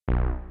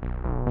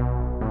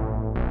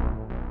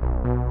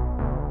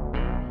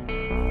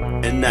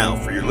And now,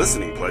 for your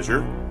listening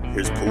pleasure,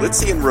 here's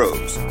Polizzi and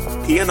Rose,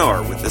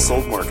 PNR with This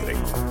Old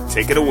Marketing.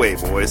 Take it away,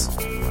 boys.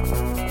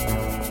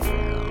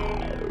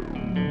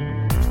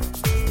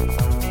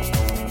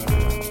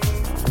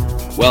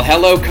 Well,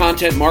 hello,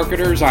 content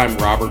marketers. I'm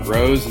Robert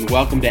Rose, and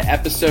welcome to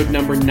episode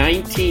number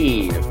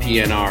 19 of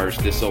PNR's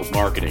This Old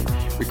Marketing,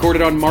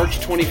 recorded on March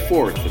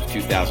 24th of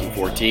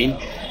 2014.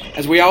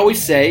 As we always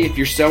say, if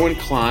you're so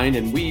inclined,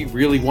 and we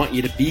really want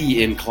you to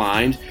be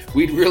inclined,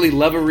 we'd really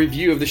love a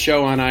review of the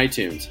show on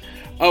iTunes.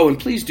 Oh, and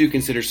please do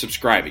consider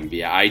subscribing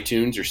via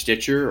iTunes or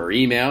Stitcher or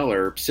email,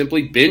 or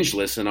simply binge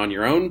listen on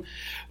your own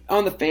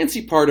on the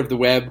fancy part of the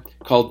web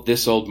called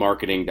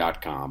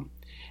thisoldmarketing.com.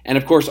 And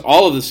of course,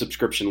 all of the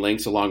subscription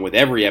links, along with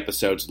every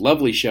episode's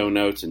lovely show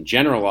notes and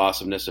general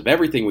awesomeness of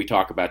everything we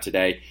talk about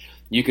today,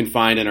 you can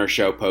find in our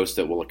show post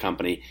that will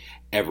accompany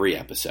every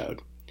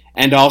episode.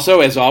 And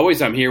also, as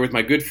always, I'm here with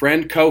my good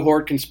friend,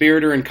 cohort,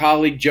 conspirator, and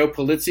colleague, Joe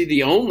Polizzi,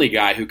 the only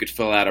guy who could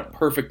fill out a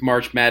perfect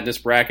March Madness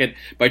bracket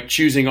by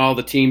choosing all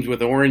the teams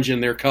with orange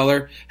in their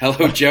color.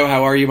 Hello, Joe.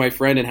 How are you, my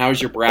friend, and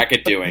how's your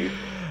bracket doing?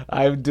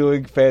 I'm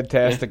doing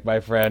fantastic,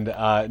 my friend.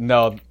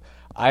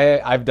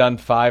 I've done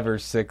 5 or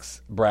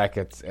 6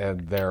 brackets,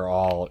 and they're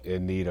all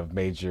in need of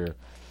major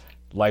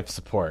life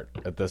support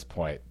at this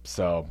point.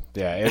 So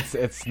yeah,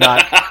 it's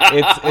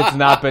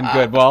not been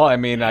good. Well, I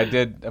mean, I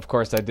did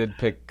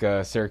pick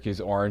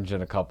Syracuse orange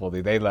in a couple of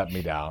these. They let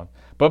me down.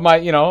 But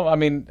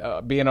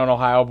being an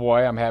Ohio boy,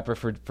 I'm happy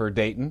for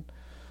Dayton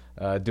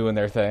doing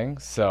their thing.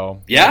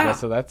 So yeah,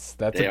 so that's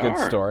a good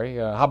story.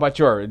 How about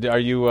yours? Are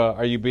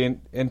you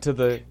being into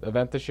the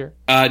event this year?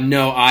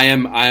 No, I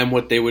am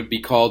what they would be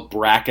called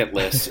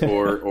bracketless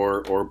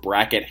or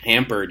bracket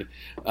hampered.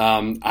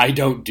 I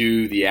don't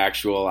do the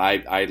actual.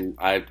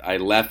 I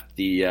left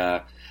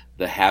the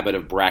habit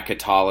of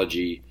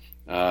bracketology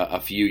a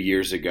few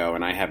years ago,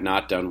 and I have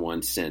not done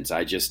one since.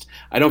 I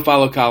don't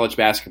follow college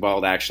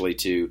basketball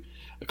to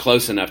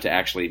close enough to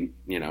actually,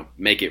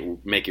 make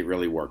it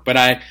really work. But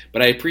I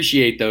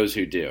appreciate those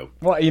who do.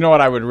 Well, you know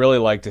what I would really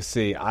like to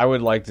see? I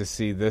would like to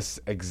see this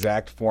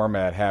exact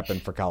format happen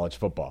for college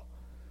football,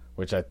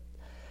 which would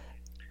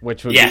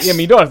yes.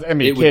 be. You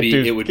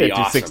can't do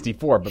awesome.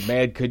 64, but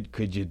man,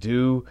 could you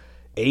do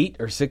 8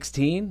 or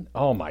 16?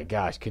 Oh my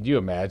gosh, could you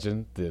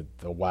imagine the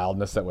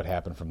wildness that would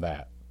happen from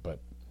that?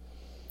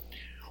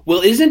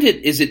 Well, is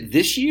it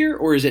this year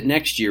or is it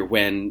next year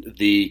when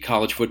the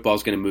college football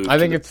is going to move? I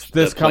think it's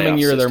this coming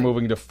year. System? They're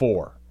moving to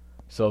 4,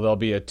 so there'll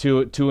be a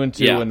 2-2,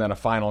 yeah. and then a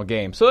final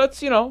game. So that's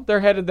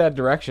they're headed that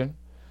direction.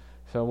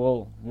 So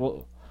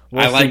we'll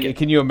I like see. it.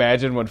 Can you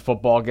imagine when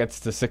football gets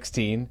to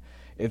 16?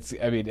 It's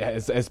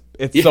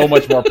so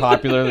much more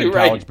popular than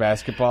right. college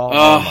basketball.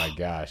 Oh my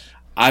gosh!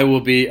 I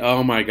will be.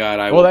 Oh my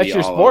God! Well, that's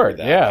your sport.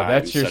 That. Yeah,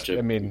 that's your.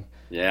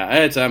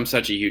 Yeah, I'm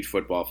such a huge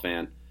football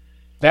fan.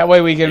 That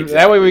way we can. Exactly.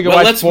 That way we can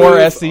well, watch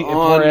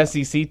four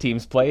SEC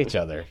teams play each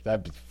other.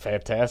 That'd be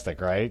fantastic,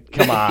 right?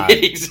 Come on.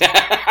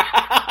 Exactly.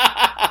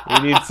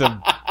 We need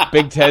some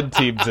Big Ten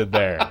teams in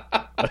there.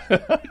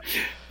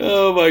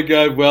 Oh my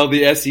God! Well,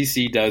 the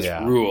SEC does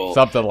rule.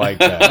 Something like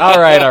that. All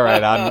right.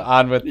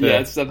 On with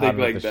the something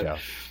like that. Show.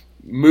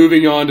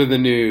 Moving on to the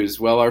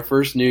news. Well, our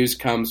first news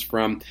comes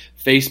from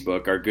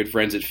Facebook. Our good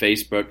friends at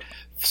Facebook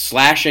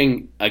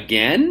slashing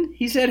again.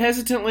 He said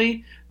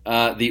hesitantly.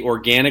 The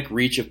organic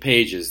reach of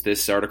pages.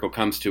 This article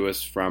comes to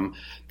us from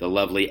the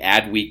lovely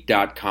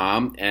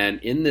adweek.com, and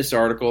in this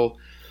article,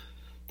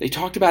 they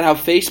talked about how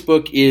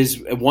Facebook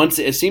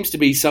it seems to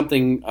be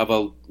something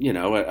of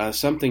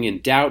something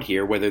in doubt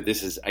here, whether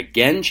this is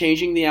again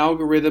changing the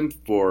algorithm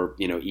for,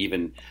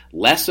 even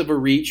less of a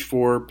reach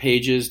for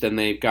pages than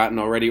they've gotten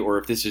already, or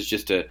if this is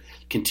just a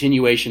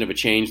continuation of a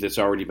change that's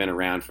already been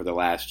around for the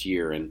last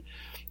year. And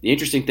the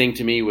interesting thing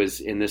to me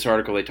was in this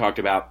article, they talked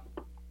about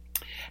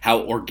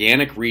how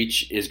organic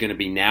reach is going to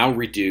be now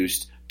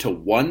reduced to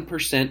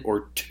 1%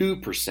 or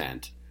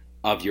 2%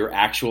 of your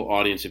actual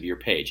audience of your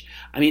page.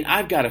 I mean,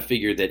 I've got to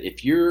figure that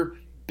if you're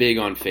big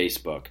on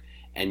Facebook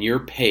and your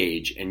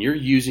page, and you're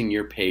using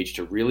your page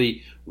to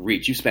really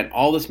reach, you spent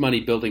all this money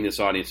building this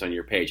audience on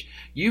your page,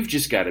 you've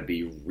just got to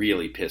be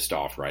really pissed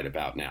off right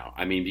about now.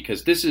 I mean,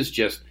 because this is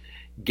just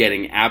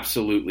getting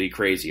absolutely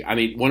crazy. I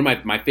mean, one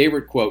of my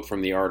favorite quote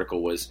from the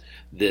article was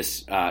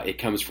this, it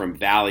comes from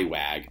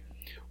Valleywag,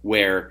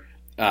 where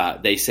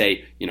they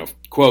say,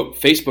 quote,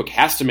 Facebook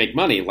has to make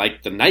money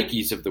like the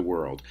Nikes of the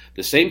world,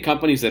 the same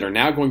companies that are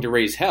now going to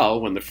raise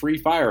hell when the free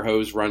fire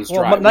hose runs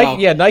dry.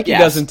 Nike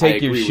doesn't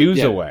take your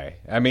shoes away.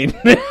 I mean,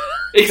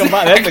 come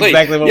on, that's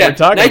exactly what we're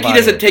talking about. Nike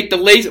doesn't take the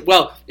lace.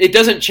 Well, it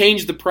doesn't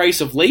change the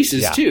price of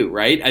laces too,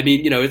 right? I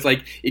mean, it's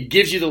like it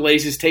gives you the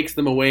laces, takes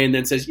them away, and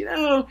then says,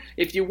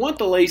 if you want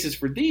the laces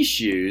for these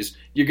shoes,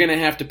 you're going to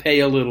have to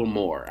pay a little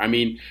more. I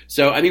mean,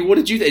 what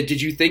did you think?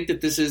 Did you think that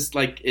this is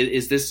like,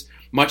 is this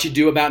much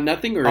ado about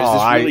nothing, or is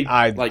this really?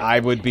 I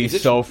would be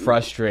so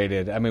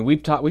frustrated. I mean, we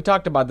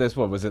talked about this.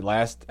 What was it,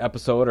 last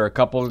episode or a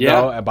couple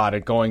ago, about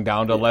it going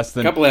down to less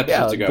than a couple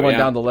episodes ago, going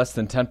down to less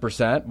than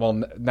 10%.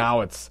 Well,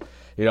 now it's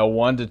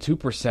 1 to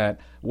 2%.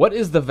 What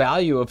is the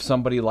value of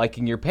somebody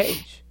liking your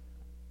page?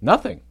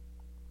 Nothing.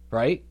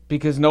 right?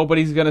 Because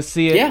nobody's going to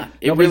see it. Yeah,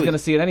 nobody's going to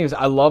see it anyways.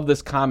 I love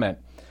this comment.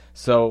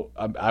 So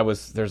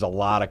there's a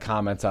lot of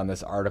comments on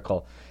this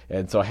article.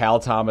 And so Hal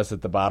Thomas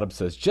at the bottom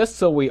says, just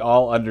so we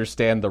all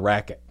understand the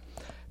racket,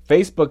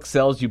 Facebook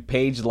sells you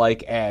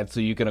page-like ads so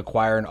you can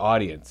acquire an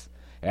audience.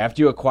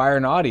 After you acquire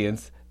an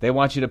audience, they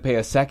want you to pay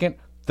a second,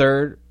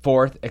 third,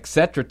 fourth,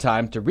 etc.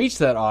 time to reach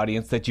that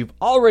audience that you've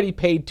already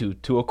paid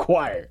to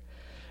acquire.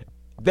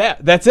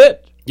 That's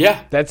it.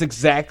 Yeah. That's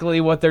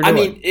exactly what they're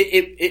doing.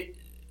 I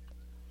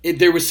mean,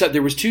 there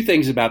was two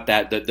things about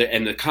that,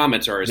 and the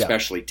comments are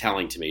especially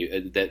telling to me.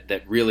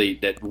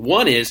 That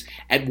one is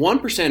at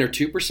 1% or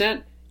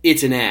 2%,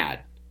 it's an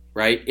ad,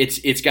 right?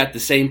 It's got the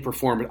same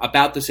performance,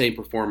 about the same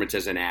performance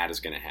as an ad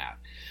is going to have.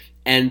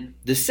 And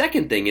the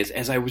second thing is,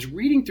 as I was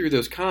reading through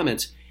those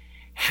comments,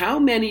 how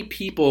many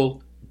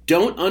people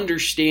don't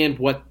understand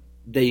what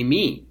they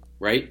mean,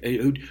 right?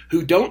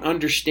 Who don't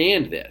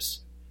understand this.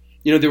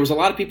 You know, there was a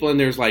lot of people in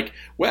there's like,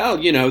 well,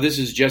 you know, this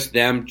is just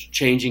them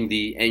changing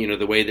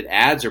the way that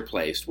ads are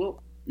placed.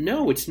 Well,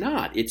 no, it's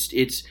not.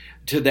 It's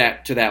to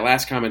that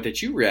last comment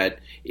that you read.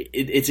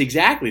 It's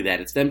exactly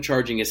that. It's them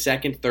charging a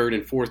second, third,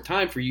 and fourth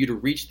time for you to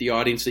reach the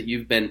audience that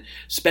you've been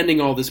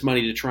spending all this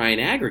money to try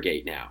and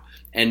aggregate now.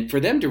 And for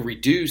them to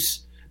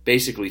reduce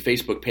basically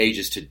Facebook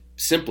pages to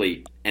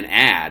simply an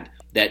ad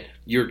that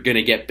you're going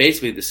to get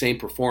basically the same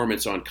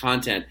performance on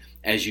content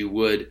as you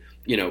would,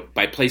 you know,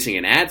 by placing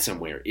an ad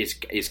somewhere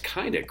is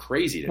kind of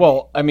crazy to me.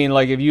 Well, I mean,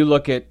 like if you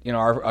look at, you know,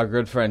 our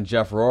good friend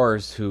Jeff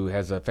Rohrs, who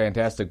has a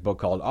fantastic book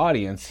called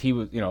Audience, he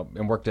was, you know,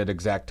 and worked at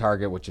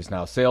ExactTarget, which is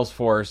now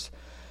Salesforce,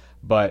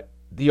 but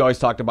he always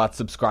talked about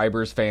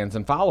subscribers, fans,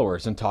 and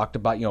followers, and talked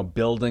about, you know,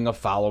 building a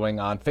following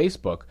on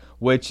Facebook,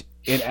 which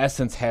in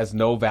essence has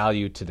no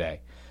value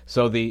today.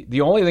 So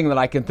the only thing that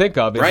I can think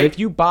of is if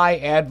you buy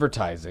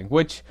advertising,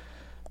 which,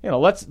 you know,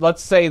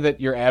 let's say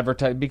that you're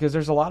advertising, because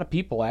there's a lot of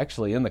people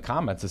actually in the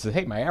comments that say,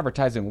 hey, my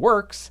advertising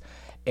works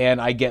and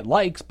I get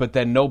likes, but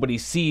then nobody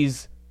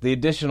sees the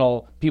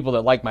additional people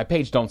that like my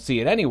page don't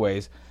see it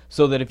anyways.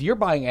 So that if you're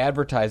buying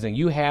advertising,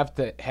 you have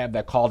to have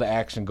that call to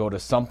action go to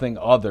something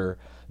other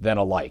than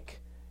a like.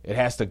 It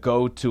has to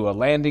go to a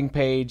landing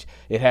page.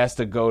 It has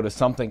to go to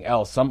something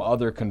else, some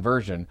other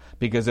conversion,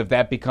 because if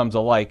that becomes a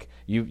like,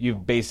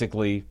 you've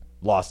basically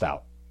lost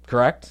out.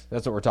 Correct?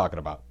 That's what we're talking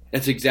about.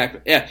 That's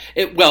exactly, yeah.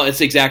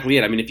 It's exactly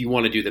it. I mean, if you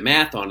want to do the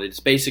math on it, it's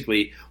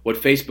basically what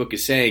Facebook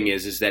is saying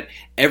is that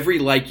every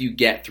like you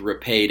get through a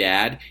paid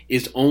ad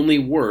is only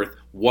worth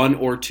 1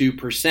 or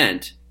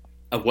 2%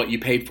 of what you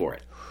paid for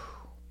it.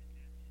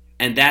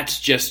 And that's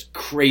just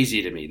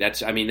crazy to me. The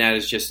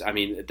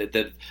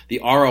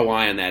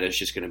ROI on that is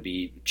just going to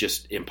be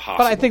just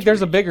impossible. But I think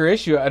there's a bigger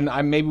issue,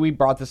 and maybe we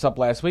brought this up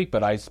last week,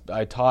 but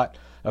I taught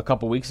a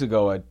couple weeks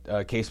ago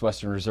at Case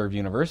Western Reserve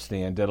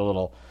University and did a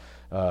little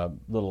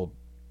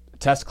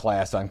test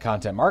class on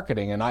content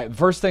marketing, and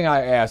first thing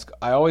I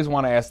always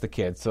want to ask the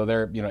kids, so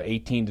they're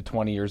 18 to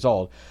 20 years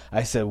old.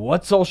 I said,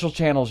 what social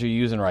channels are you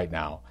using right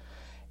now?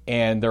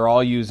 And they're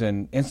all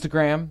using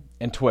Instagram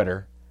and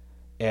Twitter,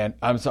 and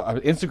I'm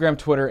sorry, Instagram,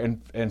 Twitter,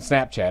 and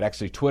Snapchat.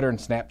 Actually, Twitter and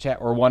Snapchat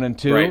were 1 and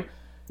 2. Right.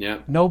 Yeah.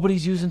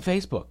 Nobody's using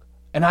Facebook,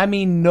 and I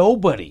mean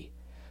nobody.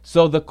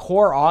 So the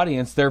core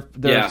audience, their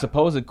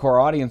supposed core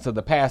audience of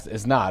the past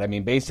is not. I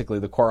mean, basically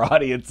the core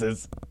audience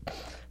is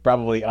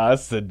probably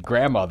us and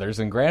grandmothers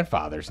and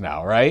grandfathers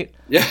now, right?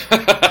 Yeah.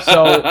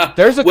 So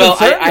there's a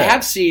concern I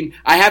have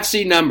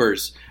seen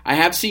numbers. I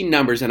have seen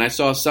numbers, and I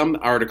saw some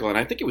article, and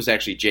I think it was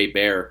actually Jay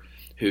Baer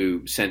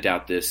who sent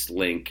out this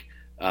link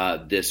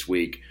this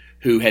week,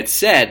 who had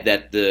said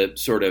that the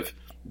sort of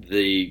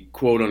the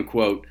quote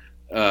unquote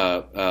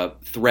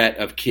threat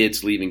of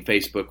kids leaving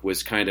Facebook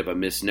was kind of a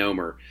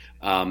misnomer.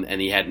 And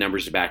he had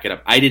numbers to back it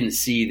up. I didn't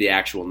see the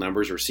actual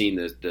numbers or seen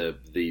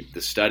the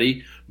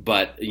study,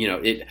 but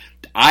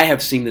I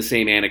have seen the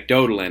same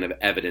anecdotal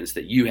evidence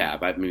that you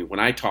have. I mean, when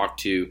I talk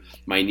to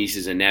my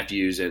nieces and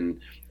nephews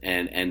and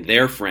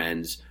their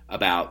friends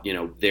about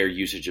their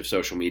usage of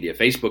social media,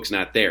 Facebook's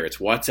not there. It's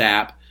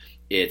WhatsApp.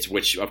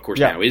 Which of course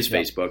now is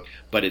Facebook,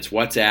 but it's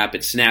WhatsApp,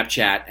 it's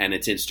Snapchat, and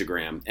it's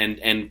Instagram,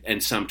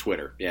 and some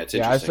Twitter. Yeah, it's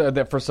interesting. I said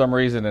that for some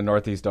reason in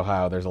Northeast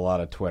Ohio, there's a lot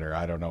of Twitter.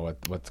 I don't know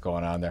what's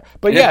going on there,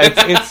 but yeah,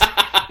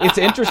 it's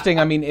interesting.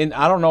 I mean,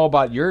 I don't know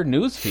about your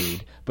news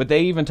feed, but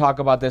they even talk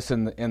about this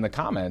in the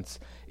comments.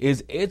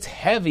 It's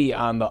heavy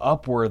on the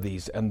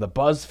Upworthies and the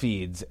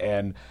BuzzFeeds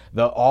and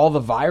all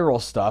the viral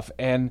stuff,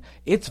 and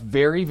it's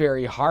very,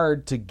 very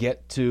hard to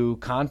get to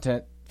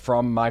content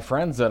from my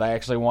friends that I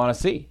actually want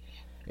to see.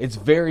 It's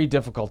very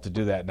difficult to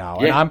do that now,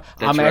 and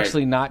I'm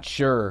actually not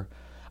sure.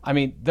 I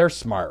mean, they're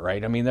smart,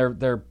 right? I mean,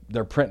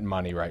 they're printing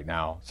money right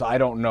now, so I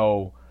don't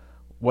know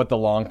what the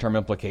long-term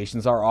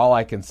implications are. All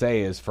I can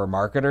say is, for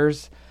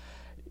marketers,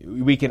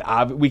 we can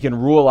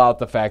rule out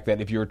the fact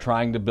that if you're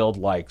trying to build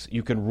likes,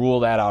 you can rule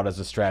that out as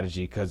a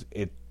strategy, because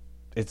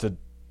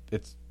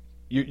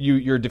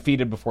you're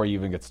defeated before you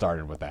even get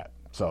started with that.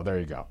 So there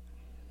you go.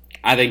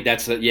 I think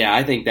that's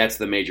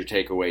the major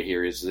takeaway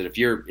here is that if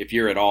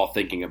you're at all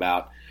thinking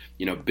about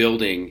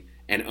building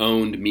and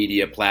owned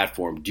media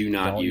platform. Do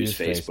not Don't use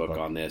Facebook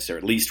on this, or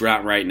at least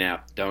right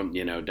now. Don't do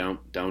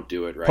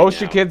it right now.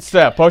 Post your kids'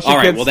 stuff. Post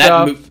your kids'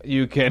 stuff.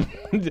 You can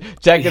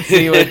check and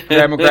see what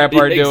Grandma and Grandpa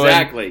are doing.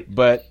 Exactly.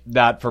 But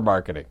not for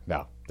marketing.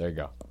 No, there you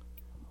go.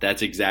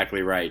 That's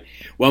exactly right.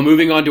 Well,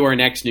 moving on to our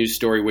next news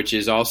story, which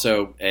is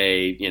also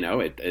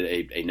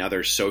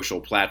another social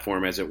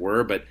platform, as it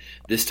were, but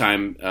this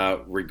time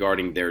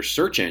regarding their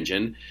search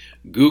engine.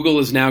 Google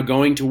is now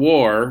going to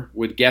war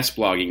with guest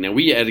blogging. Now,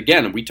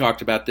 we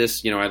talked about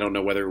this, I don't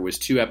know whether it was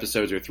 2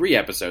 episodes or 3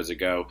 episodes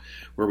ago,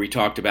 where we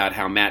talked about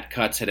how Matt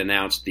Cutts had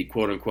announced the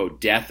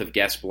quote-unquote death of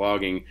guest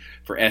blogging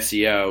for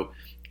SEO,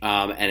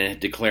 and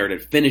had declared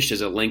it finished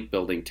as a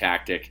link-building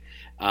tactic.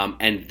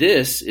 And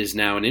this is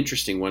now an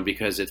interesting one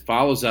because it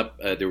follows up,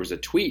 there was a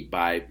tweet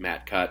by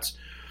Matt Cutts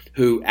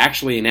who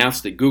actually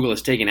announced that Google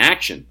has taken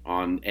action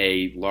on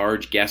a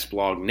large guest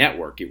blog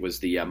network. It was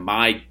the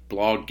My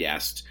Blog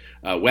Guest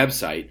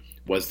website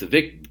was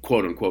the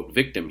quote-unquote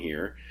victim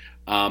here.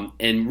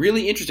 And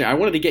really interesting. I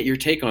wanted to get your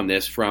take on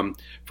this from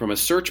a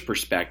search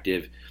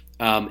perspective,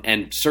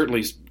 and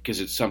certainly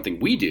because it's something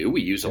we do.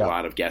 We use a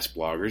lot of guest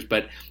bloggers.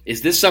 But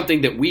is this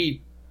something that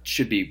we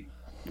should be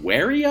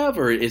wary of,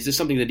 or is this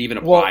something that even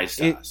applies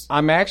to us?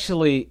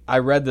 I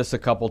read this a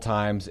couple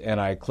times, and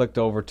I clicked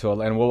over to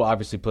it, and we'll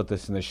obviously put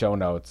this in the show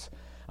notes.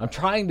 I'm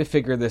trying to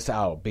figure this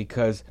out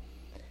because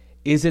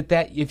is it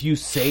that if you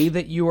say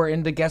that you are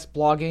into guest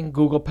blogging,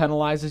 Google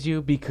penalizes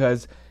you?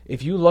 Because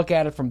if you look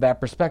at it from that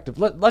perspective,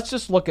 let's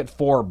just look at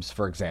Forbes,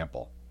 for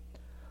example.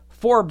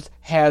 Forbes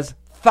has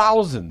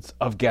thousands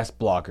of guest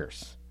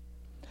bloggers.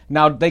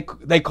 Now they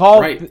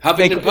call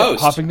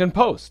Huffington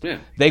Post. Yeah.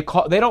 They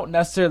don't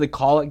necessarily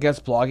call it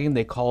guest blogging.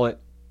 They call it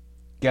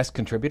guest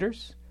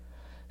contributors.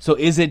 So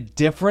is it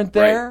different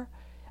there?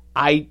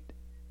 Right.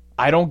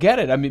 I don't get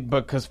it. I mean,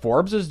 because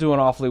Forbes is doing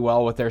awfully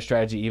well with their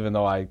strategy, even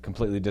though I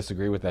completely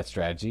disagree with that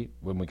strategy.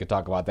 When we could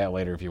talk about that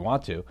later if you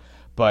want to.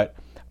 But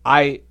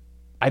I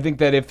think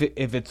that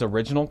if it's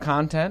original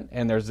content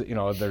and they're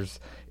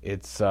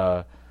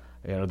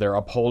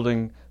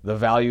upholding the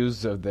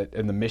values of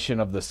and the mission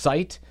of the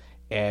site,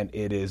 and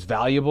it is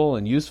valuable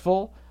and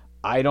useful,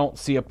 I don't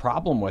see a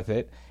problem with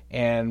it.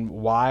 And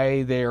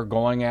why they are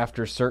going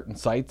after certain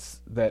sites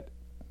that,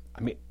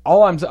 I mean,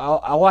 all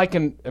I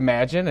can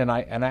imagine, and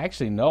I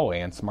actually know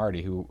Ann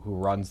Smarty who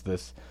runs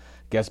this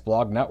guest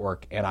blog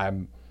network, and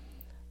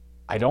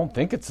I don't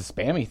think it's a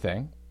spammy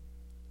thing.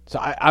 So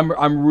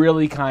I'm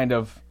really kind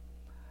of,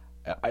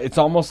 it's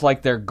almost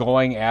like they're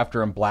going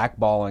after and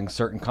blackballing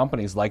certain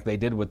companies like they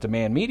did with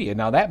Demand Media.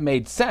 Now that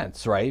made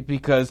sense, right?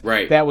 Because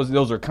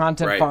those are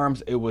content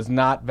farms. It was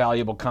not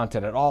valuable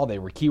content at all. They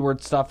were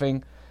keyword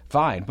stuffing.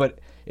 Fine. But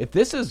if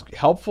this is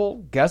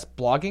helpful guest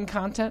blogging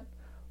content,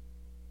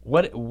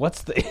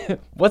 what's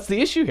the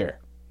issue here?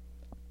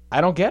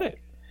 I don't get it.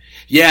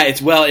 Yeah,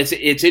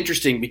 it's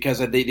interesting because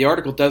the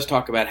article does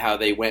talk about how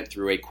they went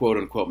through a quote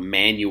unquote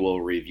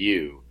manual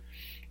review.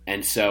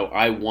 And so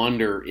I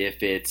wonder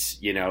if it's,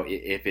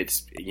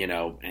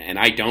 and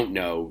I don't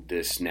know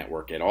this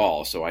network at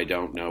all, so I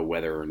don't know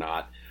whether or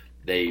not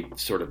they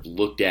sort of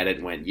looked at it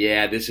and went,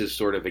 yeah, this is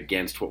sort of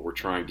against what we're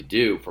trying to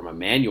do from a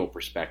manual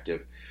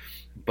perspective.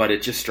 But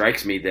it just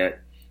strikes me that,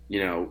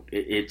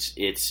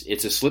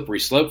 it's a slippery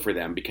slope for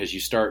them because you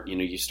start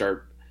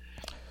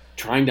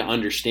trying to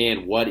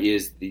understand what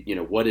is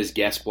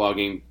guest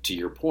blogging, to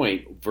your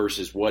point,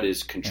 versus what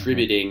is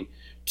contributing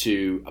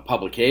to a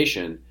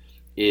publication.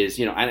 Is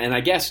and I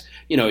guess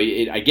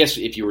I guess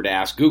if you were to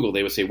ask Google,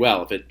 they would say,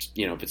 well, if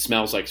it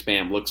smells like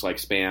spam, looks like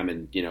spam,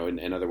 and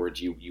in other words,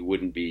 you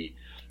wouldn't be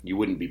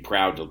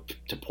proud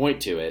to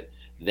point to it,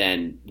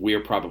 then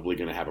we're probably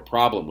going to have a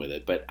problem with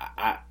it. But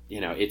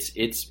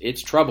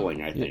it's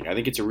troubling. I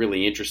think it's a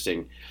really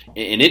interesting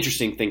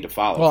thing to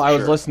follow. Well, I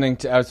was listening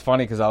to. It was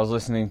funny because I was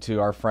listening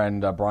to our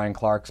friend Brian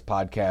Clark's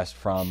podcast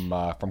from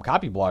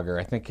Copyblogger.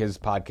 I think his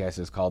podcast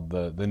is called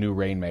the New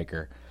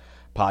Rainmaker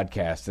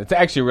podcast. It's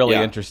actually really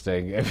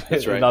interesting.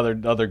 It's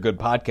another good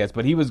podcast.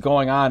 But he was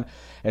going on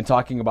and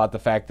talking about the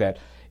fact that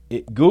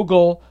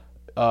Google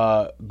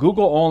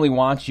only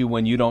wants you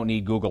when you don't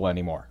need Google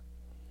anymore.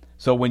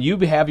 So when you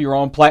have your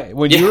own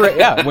when you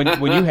have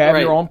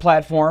your own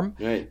platform,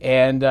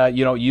 and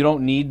you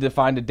don't need to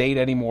find a date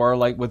anymore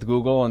like with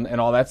Google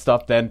and all that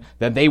stuff, then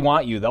they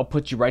want you. They'll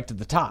put you right to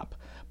the top.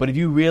 But if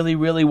you really,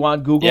 really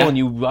want Google and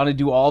you want to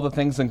do all the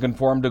things and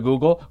conform to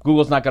Google,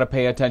 Google's not going to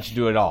pay attention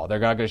to it at all. They're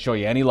not going to show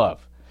you any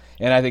love.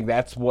 And I think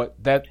that's what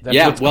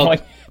that's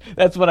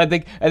what I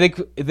think. I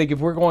think if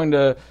we're going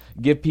to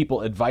give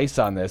people advice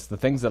on this, the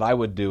things that I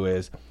would do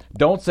is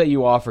don't say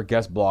you offer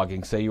guest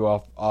blogging. Say you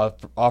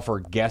offer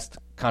guest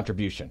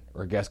contribution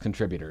or guest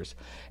contributors,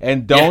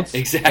 and don't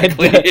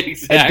exactly.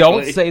 And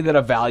don't say that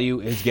a value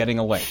is getting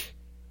a link.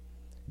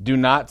 Do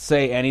not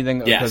say anything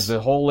because Yes. the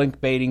whole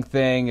link baiting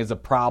thing is a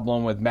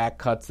problem with Mac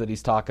cuts that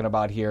he's talking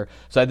about here.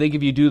 So I think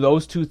if you do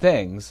those two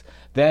things,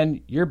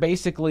 then you're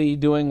basically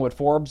doing what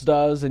Forbes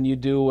does and you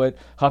do what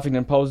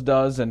Huffington Post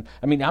does. And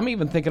I mean, I'm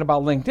even thinking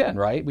about LinkedIn,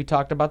 right? We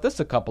talked about this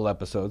a couple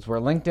episodes where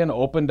LinkedIn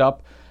opened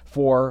up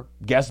for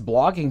guest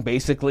blogging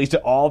basically to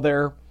all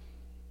their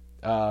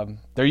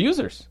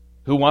users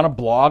who want to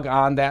blog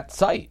on that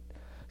site.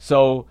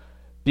 So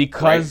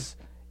because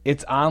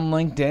it's on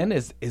LinkedIn,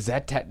 is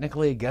that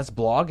technically a guest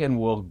blog, and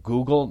will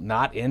Google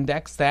not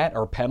index that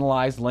or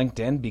penalize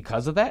LinkedIn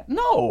because of that?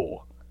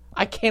 No,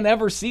 I can't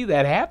ever see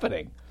that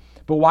happening.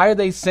 But why are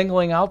they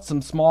singling out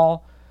some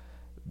small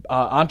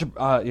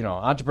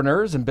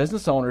entrepreneurs and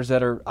business owners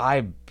that are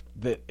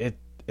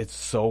it's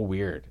so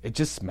weird. It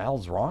just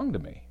smells wrong to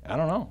me. I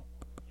don't know.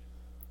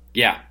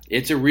 Yeah,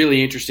 it's a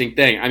really interesting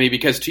thing. I mean,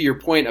 because to your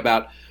point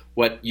about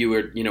what you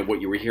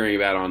were hearing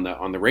about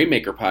on the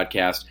Rainmaker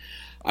podcast,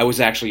 I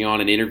was actually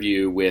on an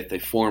interview with a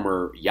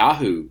former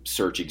Yahoo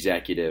search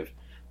executive,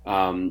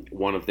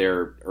 one of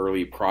their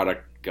early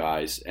product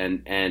guys,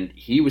 and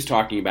he was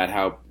talking about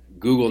how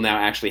Google now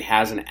actually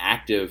has an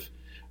active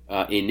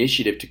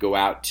initiative to go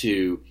out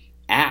to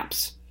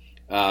apps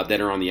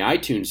that are on the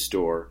iTunes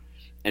store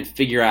and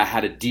figure out how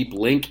to deep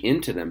link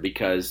into them,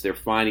 because they're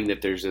finding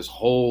that there's this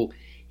whole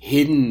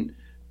hidden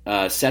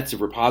sets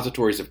of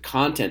repositories of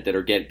content that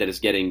is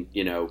getting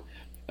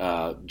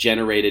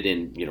generated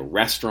in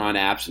restaurant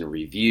apps and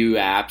review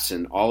apps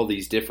and all of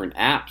these different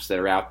apps that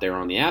are out there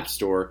on the App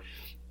Store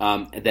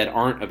that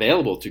aren't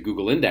available to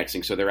Google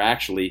indexing. So they're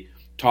actually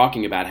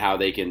talking about how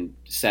they can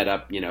set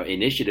up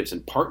initiatives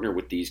and partner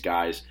with these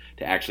guys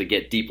to actually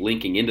get deep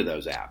linking into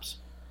those apps.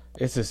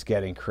 It's just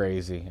getting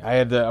crazy.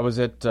 I was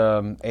at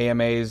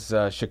AMA's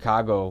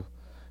Chicago,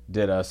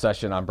 did a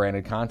session on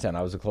branded content.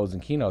 I was a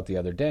closing keynote the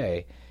other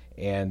day,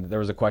 and there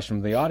was a question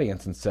from the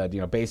audience and said,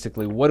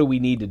 basically, what do we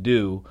need to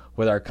do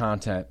with our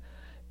content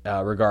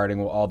regarding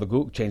all the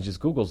Google changes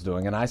Google's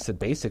doing? And I said,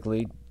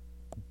 basically,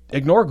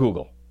 ignore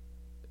Google.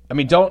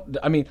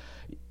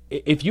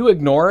 If you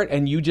ignore it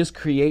and you just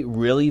create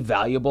really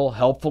valuable,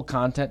 helpful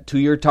content to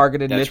your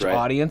targeted niche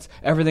audience,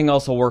 everything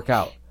else will work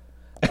out.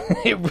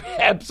 It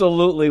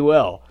absolutely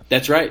will.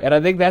 That's right. And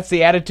I think that's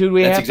the attitude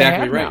we have to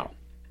have now.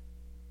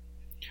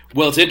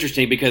 Well, it's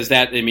interesting because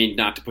not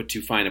to put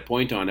too fine a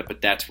point on it,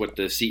 but that's what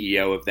the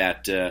CEO of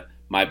that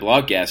My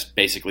Blog guest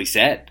basically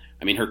said.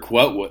 I mean, her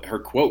quote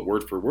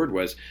word for word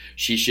was,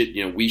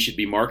 we should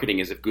be marketing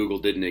as if Google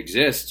didn't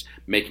exist,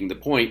 making the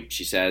point,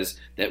 she says,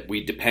 that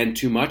we depend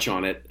too much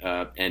on it,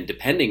 and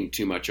depending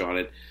too much on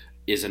it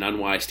is an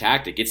unwise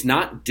tactic. It's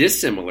not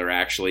dissimilar,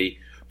 actually,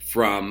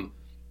 from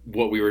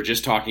what we were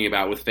just talking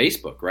about with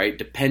Facebook, right?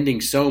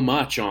 Depending so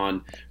much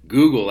on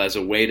Google as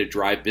a way to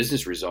drive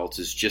business results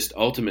is just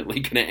ultimately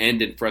going to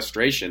end in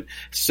frustration.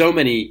 So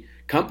many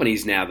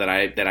companies now that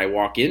I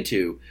walk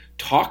into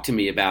talk to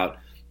me about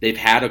they've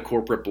had a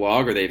corporate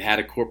blog or they've had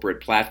a corporate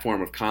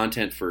platform of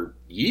content for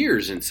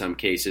years in some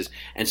cases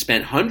and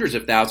spent hundreds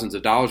of thousands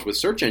of dollars with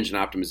search engine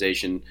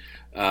optimization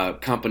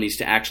companies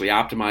to actually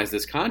optimize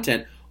this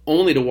content,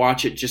 only to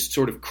watch it just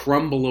sort of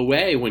crumble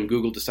away when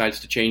Google decides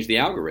to change the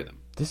algorithm.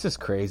 This is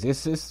crazy.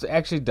 This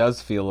actually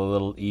does feel a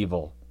little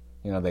evil.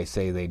 They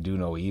say they do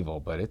no evil,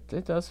 but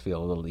it does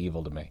feel a little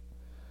evil to me.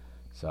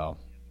 So,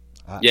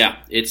 ultimately,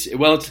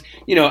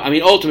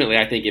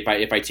 I think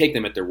if I take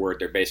them at their word,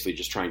 they're basically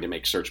just trying to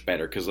make search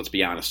better. Because let's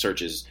be honest,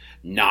 search is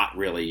not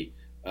really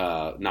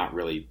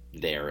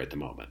there at the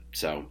moment.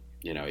 So,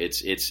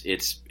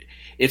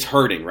 it's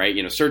hurting, right?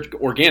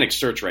 Organic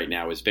search right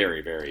now is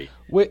very, very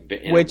which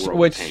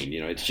pain.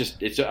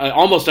 It's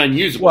almost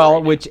unusable. Well,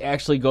 right which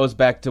actually goes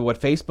back to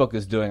what Facebook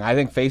is doing. I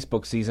think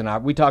Facebook sees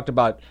we talked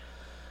about.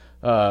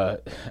 I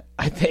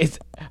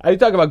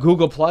talk about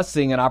Google Plus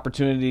seeing an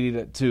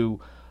opportunity to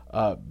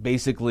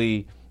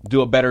basically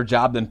do a better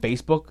job than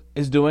Facebook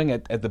is doing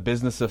at the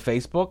business of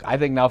Facebook. I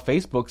think now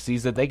Facebook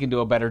sees that they can do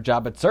a better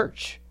job at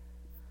search.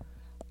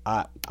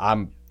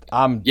 I'm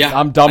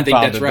dumbfounded. I think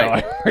that's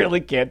right. Though. I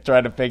really can't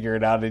try to figure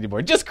it out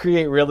anymore. Just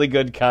create really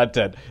good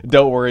content.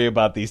 Don't worry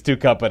about these two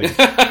companies.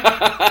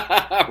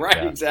 Right,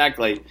 yeah.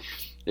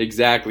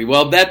 Exactly.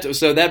 Well,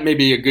 that may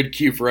be a good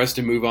cue for us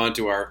to move on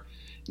to our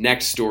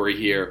next story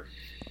here.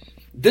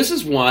 This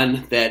is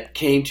one that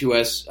came to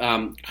us. Big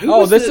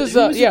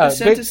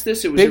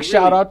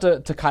shout out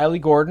to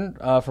Kylie Gordon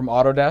from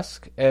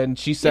Autodesk, and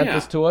she sent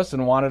this to us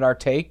and wanted our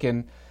take.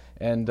 And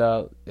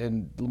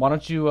why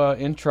don't you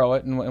intro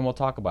it and we'll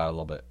talk about it a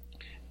little bit.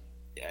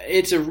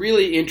 It's a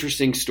really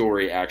interesting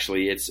story,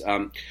 actually. It's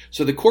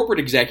so the Corporate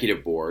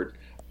Executive Board,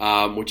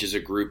 which is a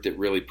group that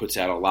really puts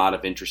out a lot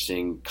of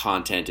interesting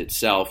content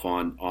itself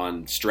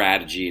on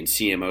strategy and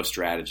CMO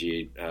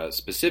strategy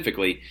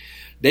specifically.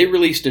 They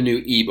released a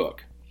new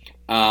ebook,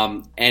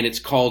 and it's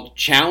called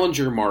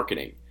Challenger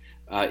Marketing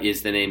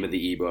is the name of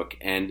the ebook,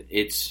 and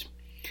it's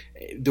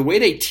the way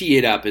they tee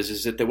it up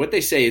is that what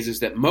they say is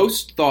that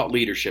most thought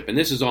leadership, and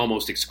this is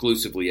almost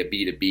exclusively a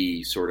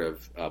B2B sort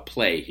of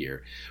play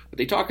here, what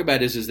they talk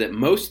about is that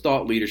most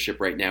thought leadership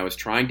right now is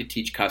trying to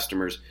teach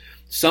customers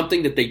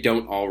something that they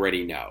don't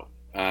already know.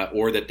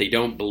 Or that they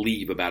don't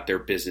believe about their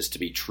business to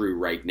be true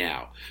right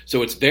now.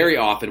 So it's very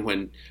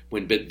often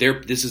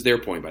this is their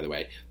point, by the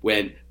way,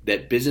 when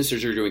that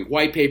businesses are doing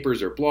white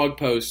papers or blog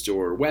posts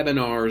or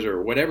webinars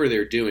or whatever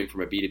they're doing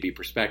from a B2B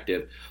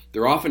perspective,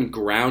 they're often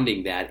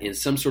grounding that in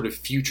some sort of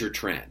future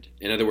trend.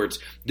 In other words,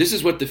 this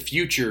is what the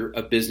future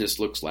of business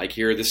looks like.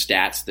 Here are the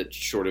stats that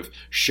sort of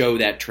show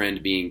that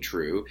trend being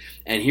true.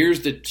 And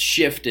here's the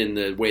shift in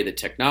the way that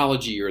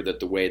technology or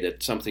that the way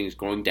that something is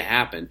going to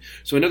happen.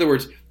 So in other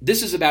words,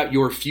 this is about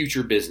your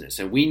future business,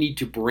 and we need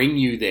to bring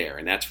you there.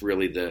 And that's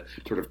really the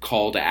sort of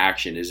call to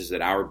action is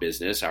that our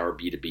business, our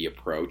B2B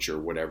approach or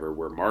whatever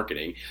we're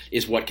marketing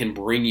is what can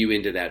bring you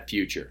into that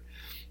future.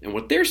 And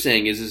what they're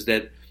saying is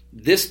that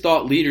this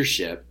thought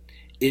leadership,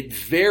 it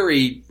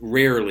very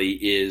rarely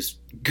is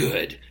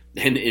good.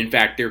 And in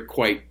fact, they're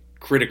quite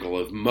critical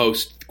of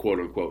most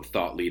quote-unquote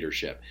thought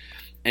leadership.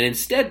 And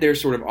instead, they're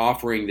sort of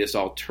offering this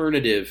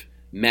alternative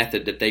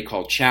method that they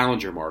call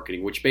challenger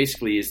marketing, which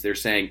basically is they're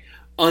saying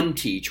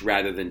unteach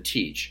rather than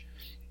teach.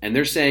 And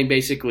they're saying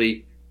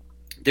basically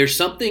there's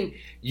something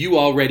you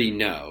already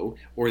know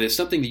or there's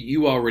something that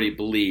you already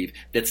believe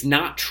that's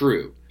not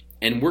true.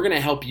 And we're going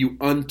to help you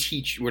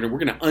unteach. We're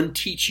going to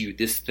unteach you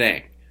this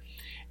thing.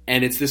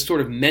 And it's this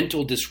sort of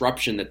mental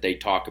disruption that they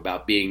talk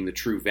about being the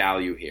true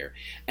value here.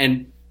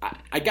 And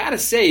I got to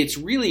say, it's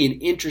really an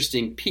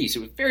interesting piece. It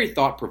was very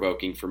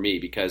thought-provoking for me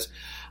because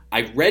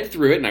I read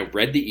through it and I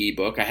read the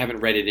ebook. I haven't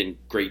read it in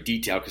great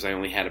detail because I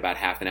only had about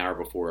half an hour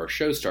before our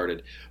show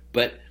started.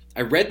 But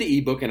I read the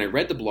ebook and I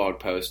read the blog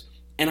post,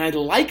 and I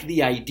like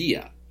the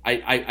idea.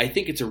 I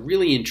think it's a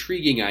really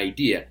intriguing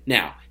idea.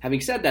 Now,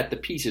 having said that, the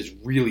piece is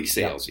really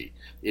salesy.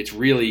 It's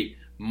really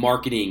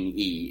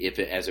marketing-y,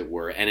 as it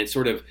were, and it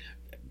sort of,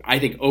 I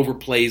think,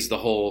 overplays the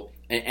whole,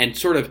 and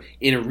sort of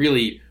in a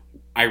really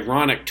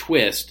ironic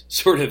twist,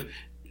 sort of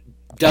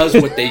does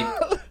what they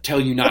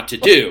tell you not to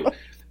do.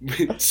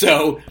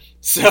 So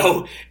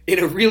in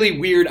a really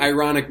weird,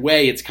 ironic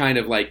way, it's kind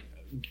of like,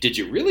 did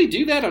you really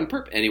do that on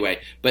purpose?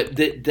 Anyway, but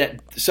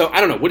so I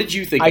don't know. What did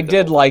you think? I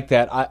did like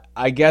that.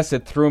 I guess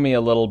it threw me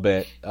a little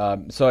bit.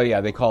 So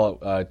yeah, they call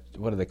it,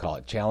 what do they call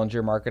it?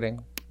 Challenger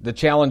marketing? The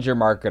challenger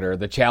marketer,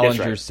 the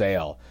challenger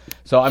sale.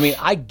 So, I mean,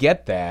 I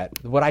get that.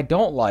 What I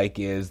don't like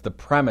is the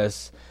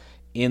premise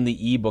in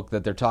the ebook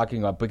that they're talking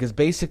about, because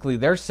basically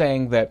they're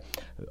saying that,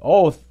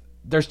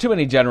 there's too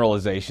many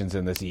generalizations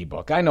in this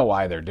ebook. I know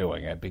why they're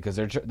doing it, because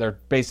they're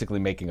basically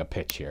making a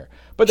pitch here.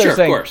 But they're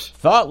saying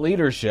thought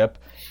leadership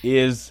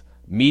is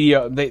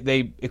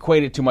they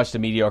equate it too much to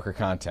mediocre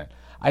content.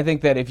 I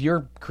think that if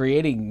you're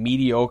creating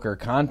mediocre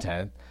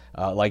content,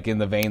 like in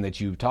the vein that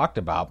you talked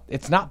about,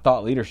 it's not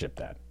thought leadership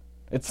then.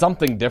 It's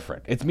something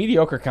different. It's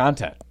mediocre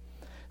content.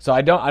 So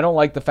I don't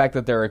like the fact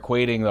that they're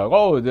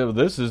equating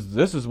this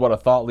is what a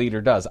thought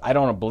leader does. I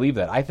don't believe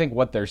that. I think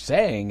what they're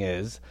saying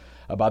is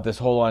about this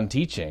whole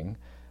unteaching,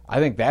 I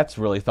think that's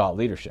really thought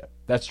leadership.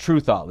 That's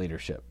true thought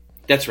leadership.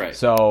 That's right.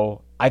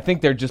 So I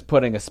think they're just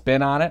putting a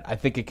spin on it. I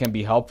think it can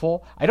be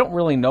helpful. I don't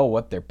really know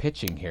what they're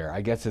pitching here. I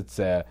guess it's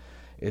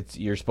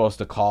you're supposed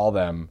to call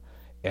them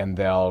and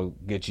they'll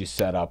get you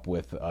set up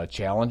with a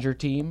challenger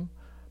team.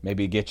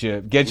 Maybe get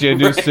you a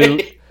new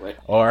suit,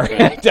 or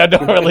I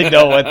don't really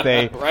know what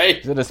they.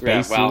 Is it a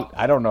space suit?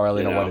 I don't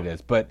really know what it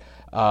is, but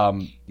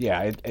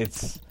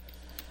it's.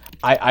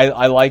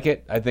 I like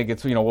it. I think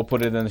it's we'll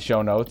put it in the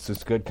show notes.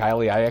 It's good,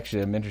 Kylie. I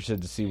actually am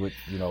interested to see what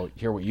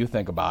hear what you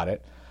think about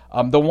it.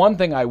 The one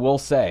thing I will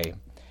say,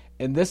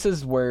 and this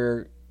is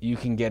where you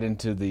can get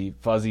into the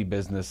fuzzy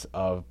business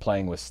of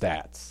playing with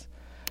stats.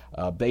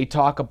 They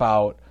talk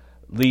about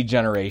lead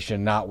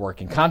generation not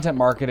working. Content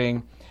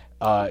marketing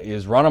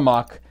is run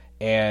amok,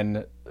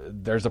 and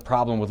there's a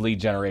problem with lead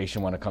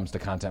generation when it comes to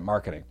content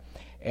marketing.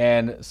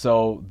 And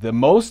so the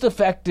most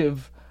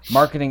effective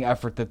marketing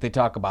effort that they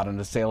talk about in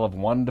a scale of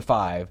 1 to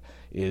 5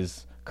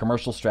 is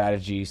commercial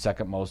strategy.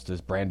 Second most is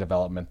brand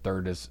development.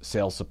 Third is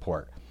sales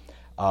support.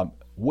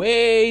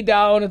 Way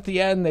down at the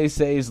end, they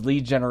say, is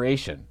lead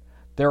generation.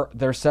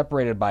 They're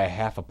separated by a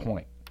half a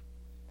point.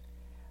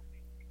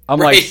 I'm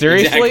like,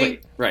 seriously?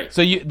 Exactly. Right.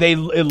 So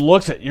it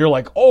looks at you're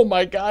like, oh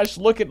my gosh,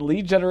 look at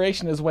lead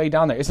generation is way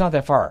down there. It's not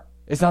that far.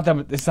 It's not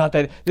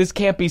that. This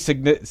can't be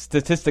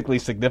statistically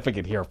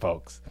significant here,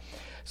 folks.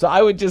 So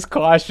I would just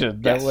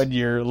caution that when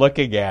you're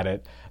looking at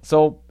it.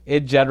 So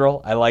in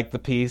general, I like the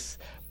piece,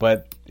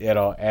 but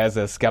as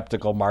a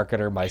skeptical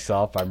marketer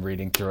myself, I'm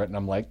reading through it and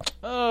I'm like,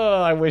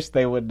 oh, I wish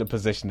they wouldn't have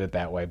positioned it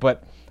that way.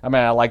 But I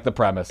mean, I like the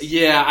premise.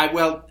 Yeah,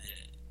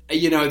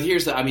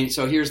 here's the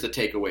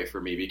takeaway for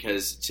me,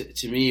 because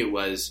to me it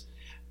was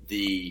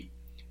they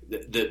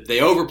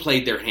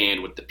overplayed their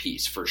hand with the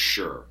piece for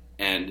sure,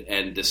 and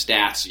the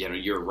stats.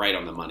 You're right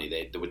on the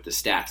money. With the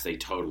stats, they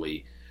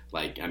totally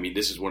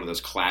this is one of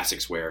those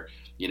classics where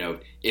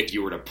if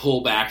you were to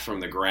pull back from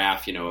the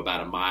graph,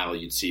 about a mile,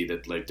 you'd see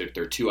that like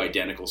they're two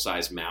identical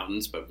sized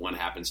mountains, but one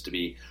happens to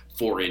be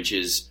 4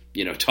 inches,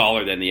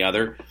 taller than the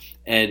other.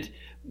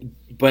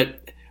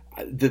 But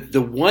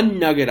the one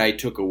nugget I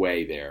took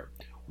away there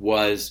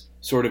was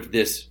sort of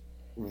this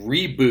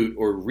reboot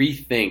or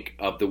rethink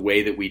of the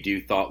way that we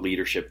do thought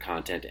leadership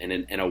content,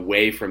 and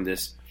away from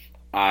this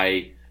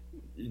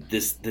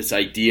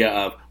idea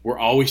of we're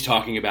always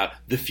talking about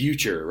the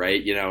future,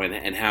 right?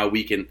 And how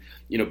we can,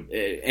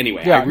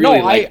 anyway. Yeah, I really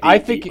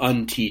the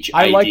unteach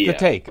I idea. like the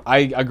take.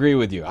 I agree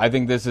with you. I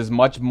think this is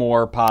much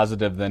more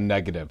positive than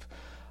negative.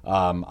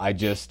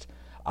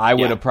 I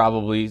would have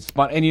probably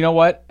spun. And you know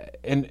what?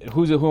 And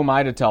who am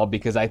I to tell?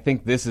 Because I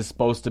think this is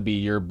supposed to be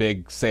your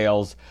big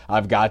sales,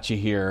 I've got you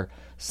here,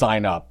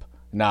 sign up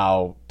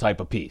now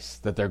type of piece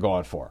that they're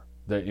going for.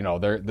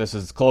 This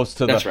is close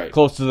to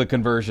the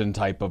conversion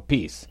type of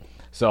piece.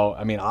 So,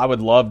 I mean, I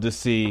would love to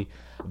see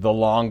the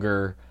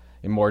longer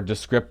and more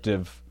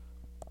descriptive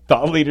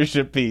thought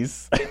leadership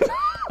piece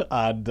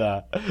on,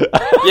 yeah,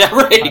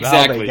 right, exactly. on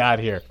how they got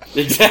here.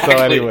 Exactly.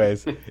 So,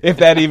 anyways, if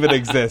that even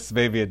exists,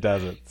 maybe it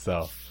doesn't.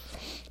 So,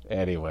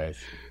 anyways.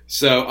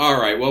 So, all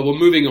right. Well, we're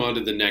moving on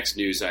to the next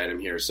news item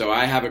here. So,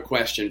 I have a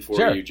question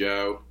for you,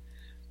 Joe.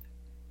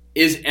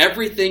 Is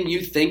everything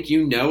you think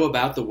you know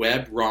about the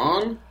web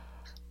wrong?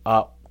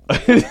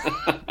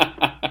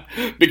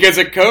 Because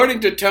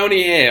according to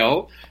Tony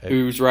Hale,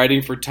 who's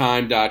writing for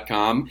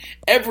Time.com,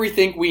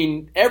 everything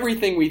we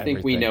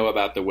think we know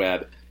about the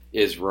web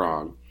is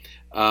wrong.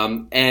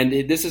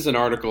 This is an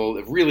article,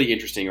 a really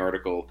interesting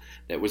article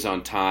that was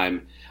on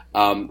Time.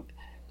 And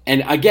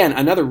again,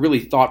 another really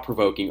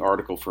thought-provoking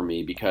article for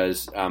me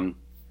because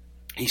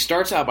he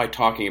starts out by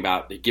talking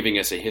about giving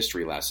us a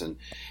history lesson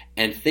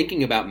and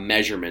thinking about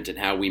measurement and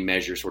how we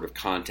measure sort of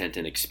content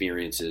and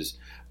experiences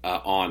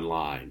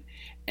online.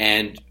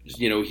 And,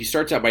 he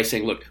starts out by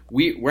saying, look,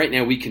 right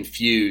now we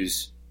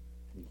confuse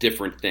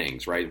different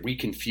things, right? We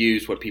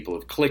confuse what people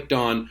have clicked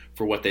on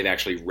for what they've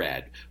actually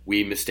read.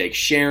 We mistake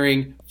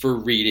sharing for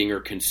reading or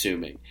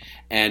consuming.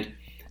 And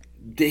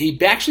he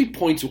actually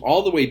points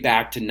all the way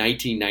back to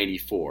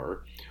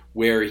 1994,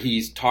 where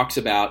he talks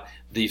about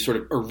the sort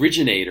of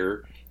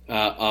originator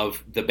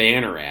of the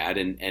banner ad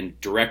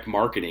and direct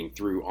marketing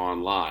through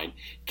online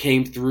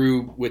came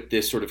through with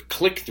this sort of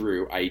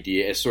click-through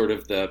idea as sort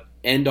of the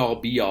end-all,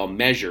 be-all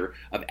measure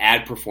of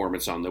ad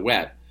performance on the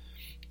web.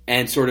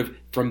 And sort of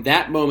from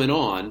that moment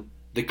on,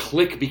 the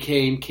click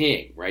became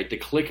king, right? The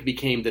click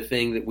became the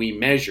thing that we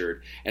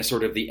measured as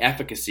sort of the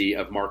efficacy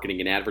of marketing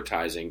and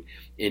advertising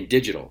in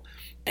digital.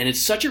 And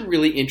it's such a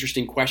really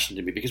interesting question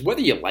to me because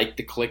whether you like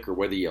the click or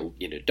whether you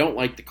don't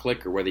like the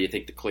click or whether you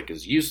think the click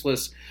is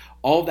useless,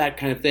 all that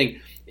kind of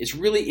thing, it's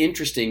really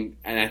interesting.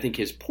 And I think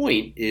his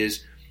point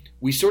is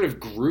we sort of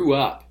grew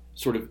up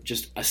sort of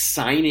just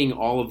assigning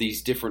all of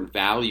these different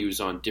values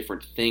on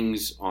different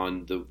things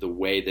on the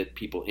way that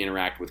people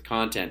interact with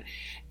content.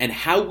 And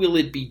how will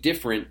it be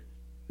different,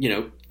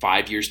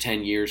 5 years,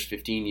 10 years,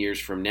 15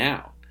 years from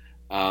now?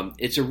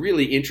 It's a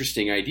really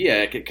interesting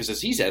idea because,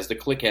 as he says, the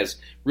click has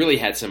really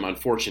had some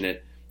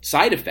unfortunate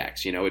side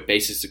effects. It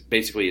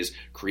basically has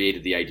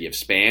created the idea of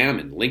spam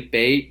and link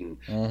bait and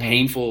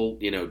painful,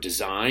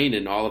 design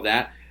and all of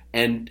that.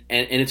 And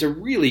it's a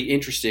really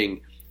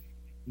interesting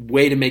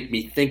way to make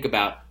me think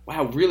about,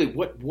 wow, really,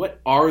 what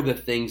are the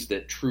things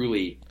that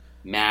truly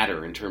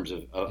matter in terms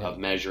of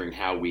measuring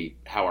how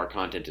our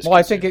content is consumed?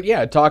 I think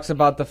it talks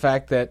about the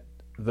fact that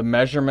the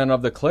measurement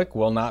of the click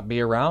will not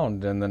be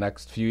around in the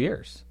next few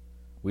years.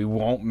 We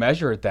won't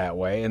measure it that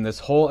way. And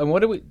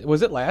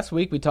was it last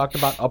week we talked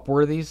about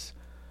Upworthy's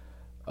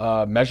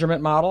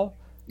measurement model?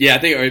 Yeah, I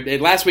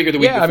think last week or the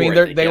week before. Yeah,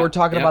 I mean, they were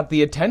talking about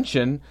the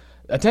attention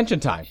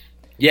time.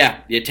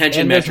 Yeah, the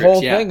attention metrics. And this whole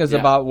thing is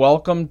about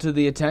welcome to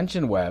the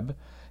attention web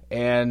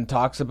and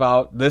talks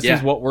about this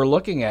is what we're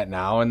looking at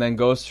now, and then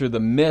goes through the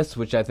myths,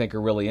 which I think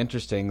are really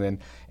interesting.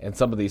 And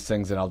some of these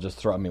things, and I'll just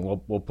throw,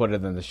 we'll put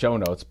it in the show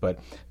notes, but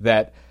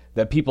that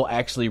people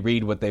actually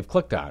read what they've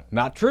clicked on.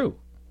 Not true.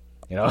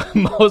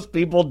 Most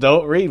people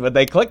don't read what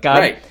they click on.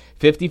 Right.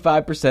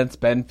 55%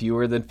 spend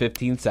fewer than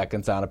 15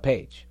 seconds on a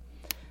page.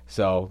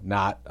 So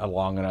not a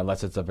long enough,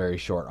 unless it's a very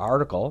short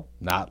article,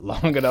 not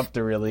long enough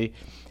to really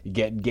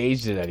get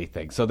engaged in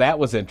anything. So that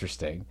was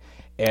interesting.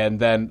 And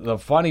then the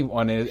funny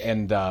one is,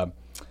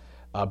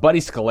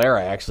 Buddy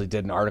Scalera actually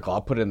did an article,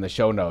 I'll put it in the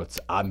show notes,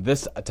 on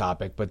this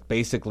topic, but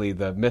basically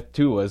the myth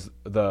too was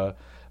the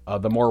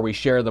more we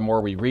share, the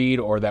more we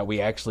read, or that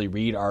we actually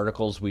read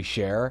articles we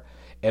share.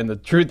 And the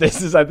truth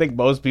is I think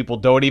most people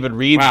don't even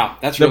read. Wow,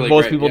 that's really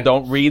most great. people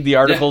don't read the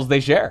articles they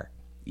share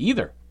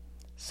either.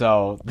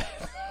 So,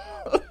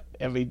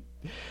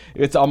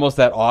 it's almost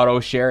that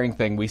auto sharing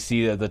thing. We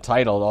see the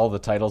title, all the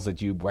titles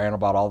that you rant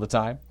about all the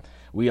time.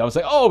 We always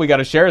say, we got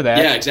to share that.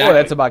 Yeah, exactly. Oh,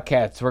 that's about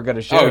cats. We're going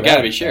to share that. Oh, it got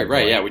to be shared,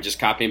 right? Yeah, we just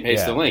copy and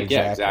paste the link.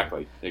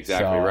 Exactly. Yeah,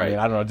 exactly right.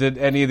 I don't know. Did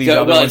any of these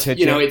other ones hit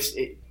you?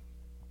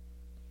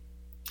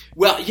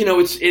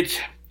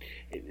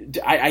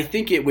 I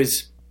think it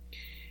was.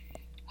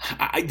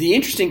 The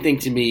interesting thing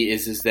to me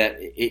is that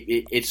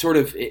it sort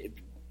of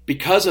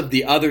because of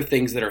the other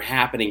things that are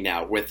happening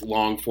now with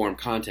long form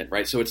content,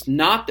 right? So it's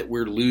not that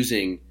we're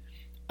losing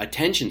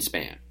attention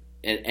span,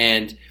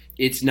 and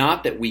it's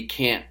not that we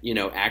can't,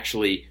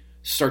 actually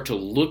start to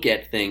look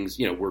at things.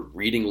 We're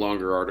reading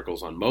longer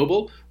articles on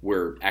mobile.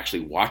 We're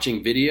actually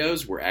watching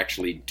videos. We're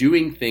actually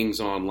doing things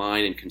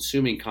online and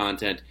consuming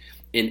content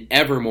in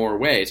ever more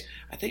ways.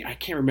 I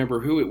can't remember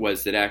who it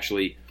was that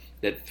actually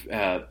that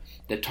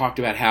talked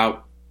about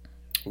how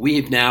we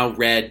have now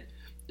read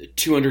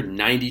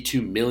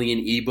 292 million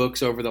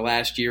ebooks over the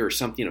last year, or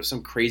something,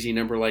 some crazy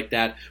number like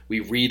that. We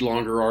read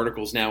longer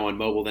articles now on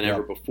mobile than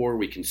ever before.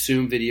 We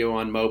consume video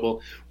on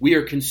mobile. We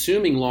are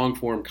consuming long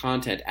form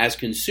content as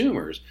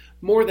consumers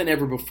more than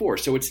ever before.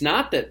 So it's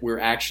not that we're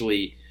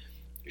actually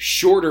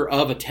shorter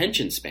of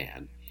attention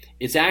span.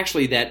 It's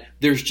actually that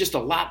there's just a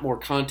lot more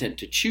content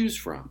to choose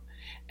from.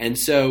 And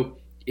so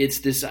it's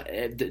this,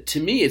 to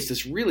me, it's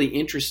this really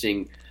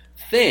interesting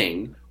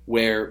thing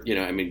where,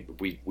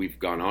 we've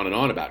gone on and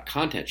on about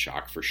content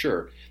shock for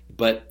sure,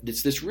 but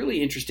it's this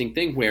really interesting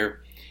thing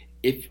where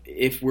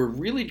if we're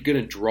really going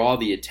to draw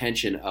the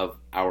attention of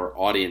our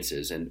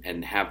audiences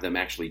and have them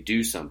actually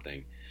do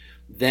something,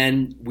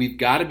 then we've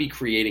got to be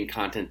creating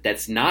content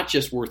that's not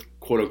just worth,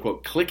 quote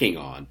unquote, clicking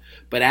on,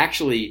 but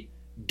actually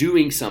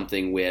doing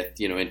something with,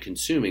 and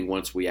consuming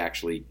once we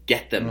actually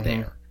get them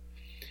there.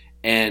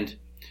 And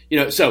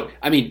so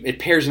it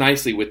pairs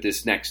nicely with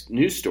this next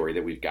news story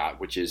that we've got,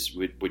 which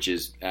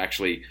is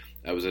actually,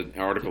 it was an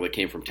article that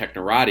came from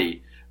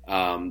Technorati,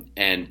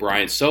 and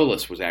Brian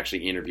Solis was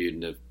actually interviewed,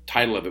 and the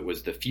title of it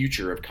was "The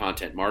Future of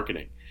Content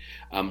Marketing,"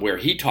 where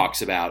he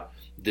talks about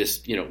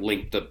this,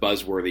 link the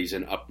buzzworthies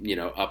and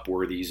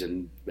upworthies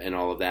and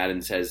all of that,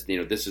 and says,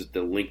 this is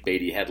the link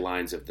baity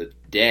headlines of the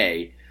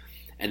day.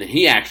 And then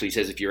he actually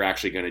says, if you're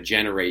actually going to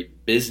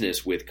generate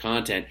business with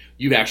content,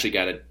 you've actually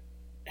got to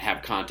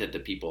have content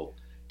that people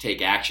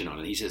take action on.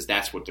 And he says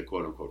that's what the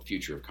quote unquote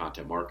future of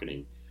content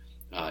marketing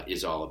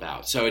is all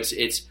about. So it's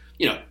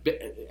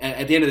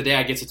at the end of the day,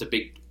 I guess it's a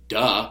big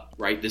duh,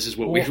 right? This is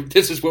what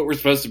we're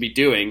supposed to be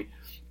doing.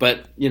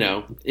 But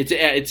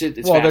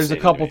it's well. There's a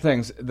couple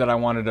things that I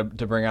wanted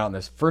to bring out in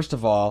this. First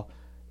of all,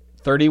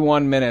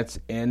 31 minutes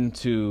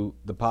into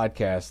the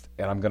podcast,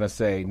 and I'm going to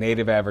say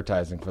native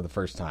advertising for the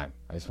first time.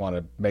 I just want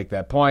to make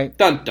that point.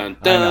 Dun dun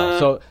dun. I know.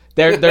 So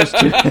there's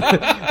two,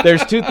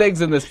 there's two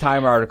things in this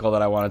Time article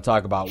that I want to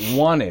talk about.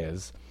 One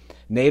is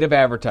native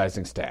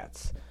advertising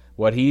stats.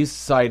 What he's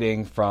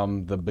citing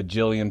from the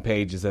bajillion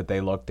pages that they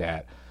looked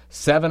at,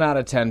 7 out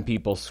of 10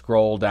 people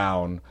scroll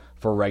down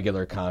for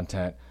regular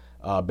content.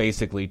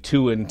 Basically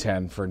 2 in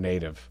 10 for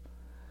native.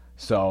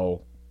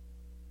 So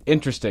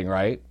interesting,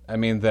 right?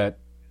 That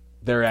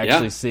they're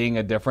actually seeing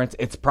a difference.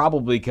 It's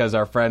probably because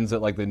our friends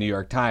at the New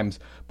York Times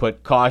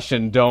put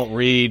caution, don't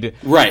read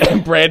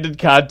branded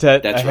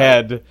content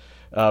ahead,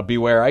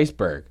 beware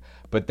iceberg.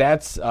 But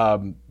that's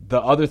the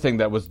other thing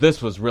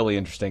this was really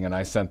interesting, and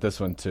I sent this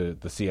one to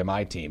the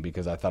CMI team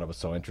because I thought it was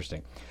so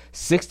interesting.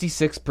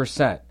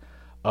 66%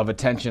 of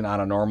attention on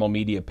a normal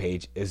media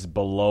page is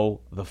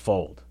below the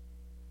fold.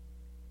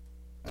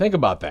 Think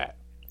about that.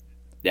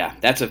 Yeah,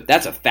 that's a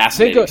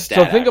fascinating stat.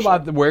 So think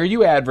about where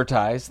you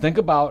advertise. Think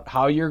about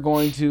how you're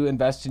going to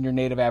invest in your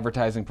native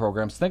advertising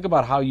programs. Think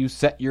about how you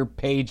set your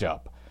page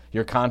up,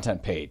 your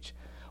content page,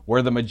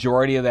 where the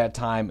majority of that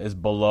time is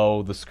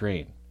below the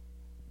screen.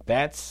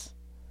 That's,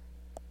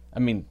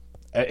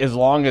 as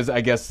long as,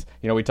 I guess,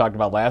 we talked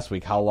about last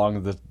week, how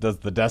long does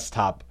the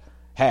desktop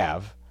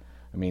have?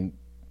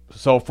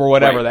 So for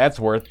whatever that's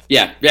worth.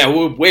 Yeah.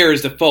 Well, where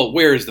is the fold?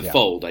 Where is the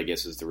fold, I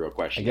guess, is the real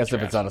question. I guess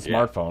if it's on a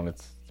smartphone,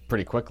 it's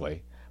pretty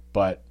quickly.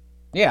 But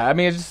yeah, I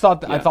just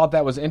thought I thought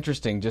that was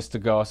interesting just to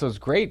go. So it's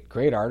great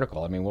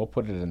article. We'll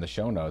put it in the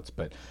show notes,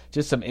 but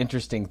just some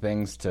interesting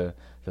things to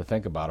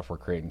think about if we're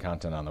creating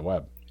content on the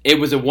web. It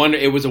was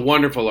a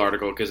wonderful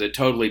article because it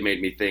totally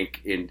made me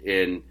think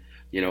in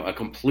a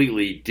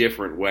completely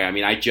different way.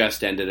 I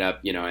just ended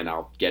up, and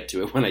I'll get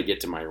to it when I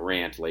get to my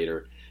rant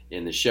later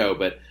in the show,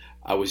 but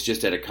I was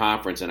just at a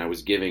conference and I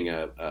was giving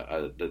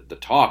the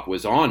talk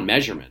was on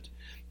measurement,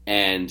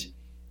 and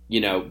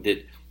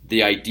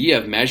the idea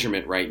of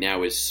measurement right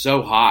now is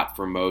so hot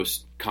for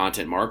most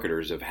content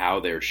marketers of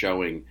how they're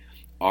showing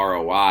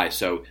ROI.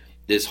 So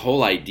this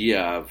whole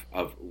idea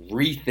of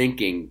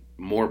rethinking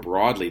more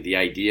broadly the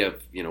idea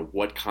of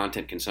what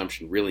content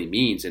consumption really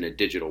means in a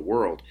digital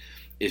world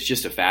is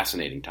just a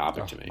fascinating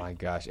topic to me. My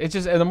gosh. It's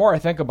just, and the more I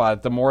think about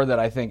it, the more that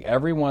I think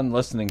everyone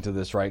listening to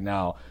this right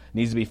now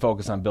needs to be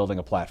focused on building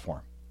a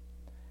platform.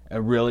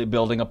 And really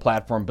building a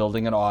platform,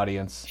 building an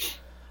audience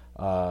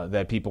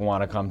that people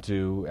want to come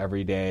to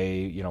every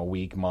day,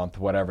 week, month,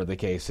 whatever the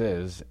case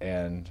is.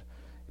 And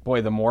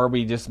boy, the more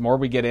we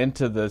get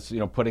into this,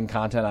 putting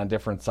content on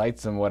different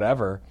sites and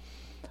whatever,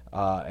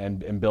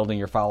 and building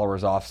your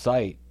followers off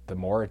site, the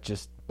more it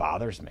just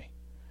bothers me.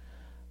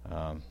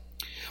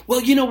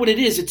 Well, you know what it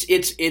is?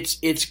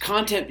 It's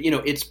content.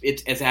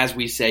 It's as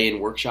we say in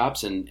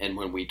workshops and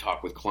when we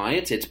talk with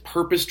clients, it's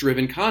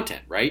purpose-driven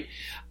content, right?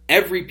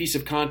 Every piece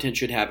of content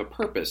should have a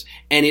purpose,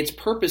 and its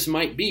purpose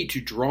might be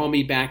to draw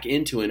me back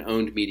into an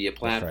owned media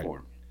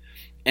platform.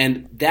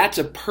 And that's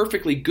a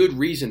perfectly good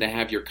reason to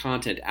have your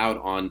content out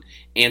on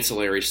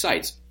ancillary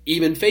sites,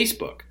 even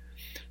Facebook.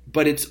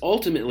 But it's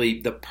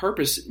ultimately, the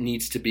purpose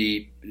needs to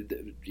be,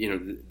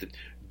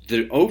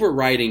 the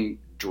overriding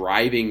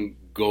driving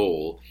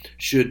goal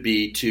should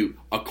be to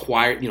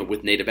acquire,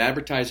 with native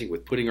advertising,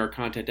 with putting our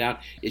content out,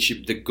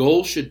 the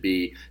goal should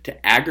be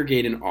to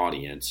aggregate an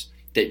audience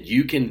that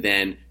you can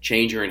then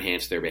change or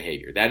enhance their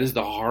behavior. That is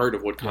the heart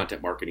of what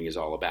content marketing is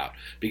all about.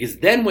 Because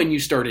then when you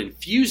start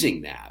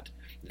infusing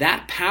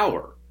that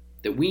power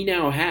that we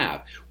now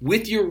have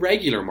with your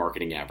regular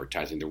marketing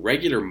advertising, the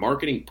regular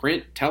marketing,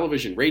 print,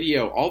 television,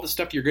 radio, all the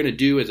stuff you're going to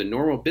do as a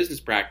normal business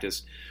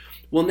practice,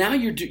 well, now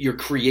you're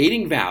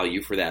creating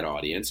value for that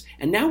audience,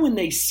 and now when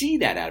they see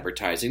that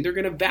advertising, they're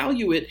going to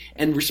value it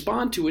and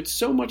respond to it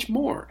so much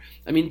more.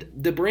 I mean,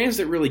 the brands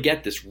that really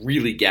get this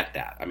really get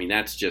that. I mean,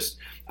 that's just,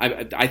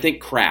 I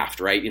think Kraft,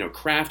 right?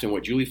 Kraft and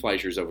what Julie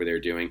Fleischer's over there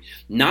doing,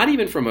 not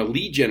even from a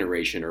lead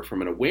generation or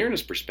from an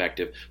awareness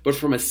perspective, but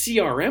from a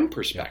CRM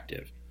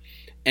perspective.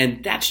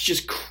 And that's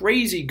just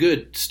crazy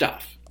good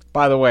stuff.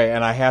 By the way,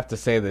 and I have to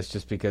say this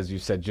just because you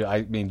said,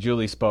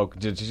 Julie spoke,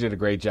 she did a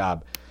great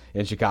job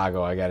in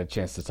Chicago. I got a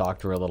chance to talk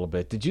to her a little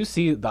bit. Did you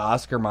see the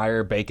Oscar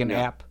Mayer Bacon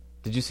app?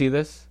 Did you see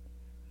this?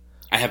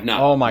 I have not.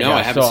 Oh my gosh!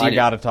 I haven't seen it. I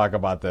got to talk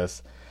about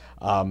this.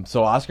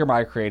 So Oscar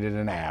Mayer created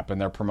an app,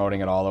 and they're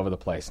promoting it all over the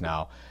place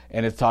now.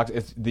 And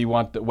you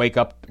want to wake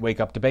up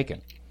to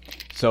bacon.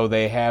 So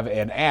they have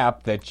an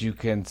app that you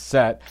can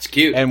set. It's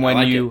cute. And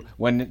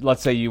when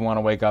let's say you want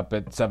to wake up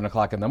at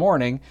 7:00 in the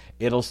morning,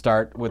 it'll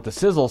start with the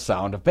sizzle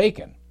sound of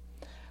bacon.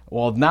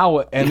 Well,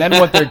 now, and then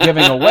what they're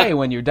giving away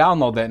when you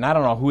download that, and I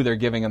don't know who they're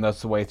giving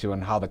this away to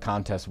and how the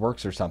contest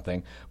works or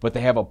something, but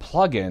they have a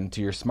plug-in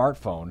to your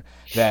smartphone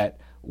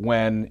that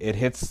when it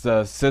hits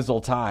the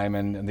sizzle time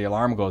and the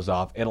alarm goes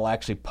off, it'll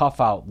actually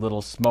puff out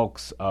little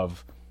smokes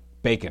of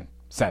bacon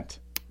scent.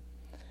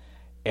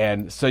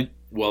 And so...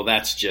 Well,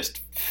 that's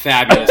just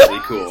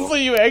fabulously cool. So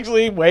you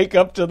actually wake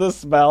up to the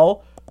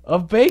smell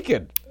of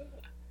bacon.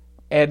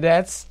 And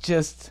that's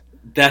just...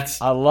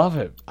 I love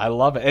it.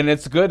 And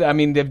it's good. I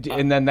mean,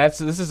 and then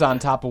this is on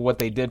top of what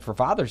they did for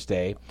Father's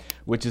Day,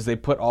 which is they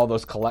put all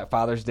those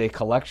Father's Day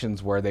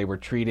collections where they were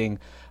treating,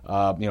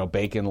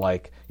 bacon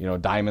like,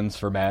 diamonds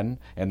for men,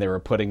 and they were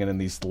putting it in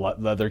these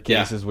leather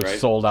cases, which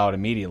sold out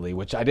immediately,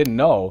 which I didn't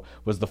know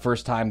was the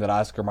first time that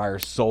Oscar Mayer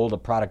sold a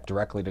product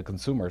directly to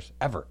consumers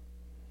ever.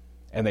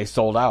 And they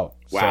sold out.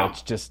 Wow. So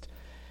it's just,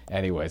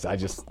 anyways,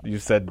 you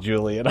said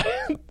Julie, and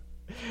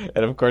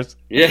and of course,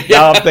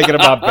 now I'm thinking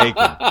about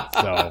bacon.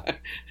 So,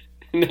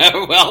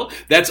 no, well,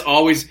 that's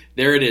always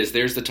there. It is.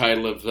 There's the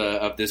title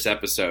of this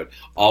episode.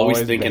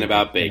 Always thinking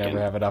about bacon. You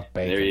never have enough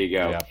bacon. There you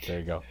go. Yeah, there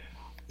you go.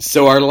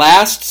 So our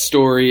last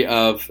story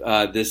of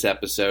this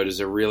episode is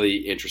a really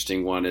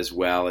interesting one as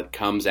well. It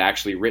comes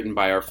actually written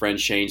by our friend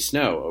Shane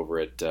Snow over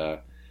at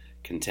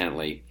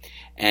Contently,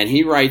 and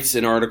he writes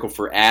an article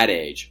for Ad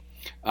Age.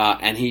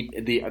 And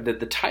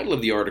the title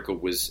of the article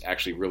was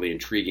actually really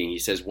intriguing. He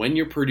says, when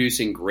you're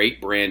producing great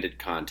branded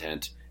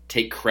content,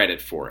 take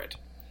credit for it.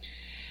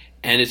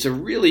 And it's a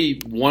really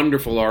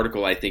wonderful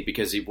article, I think,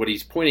 because what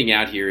he's pointing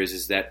out here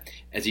is that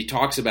as he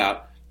talks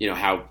about,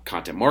 how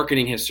content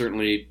marketing has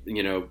certainly,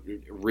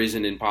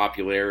 risen in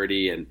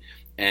popularity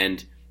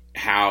and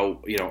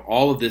how,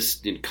 all of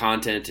this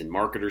content and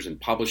marketers and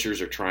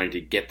publishers are trying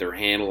to get their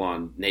handle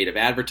on native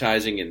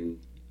advertising. And,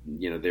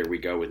 there we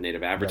go with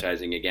native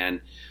advertising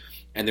again.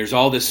 And there's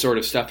all this sort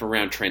of stuff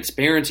around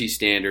transparency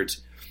standards.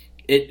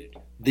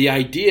 The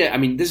idea, I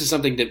mean, this is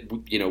something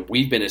that,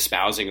 we've been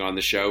espousing on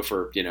the show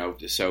for,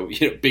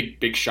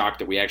 big shock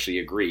that we actually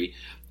agree.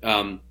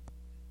 That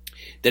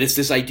it's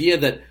this idea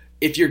that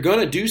if you're going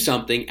to do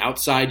something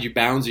outside your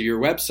bounds of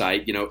your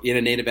website, in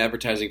a native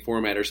advertising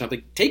format or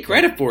something, take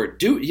credit for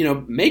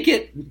it. Make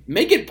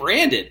it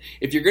branded.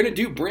 If you're going to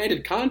do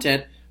branded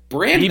content,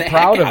 brand the heck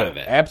out of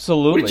it.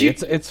 Absolutely.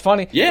 It's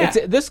funny. Yeah.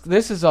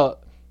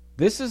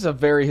 This is a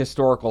very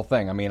historical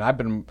thing. I mean,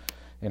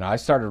 I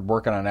started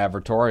working on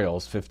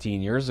advertorials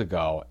 15 years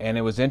ago, and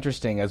it was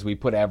interesting as we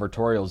put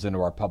advertorials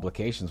into our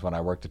publications when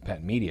I worked at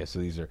Penn Media. So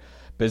these are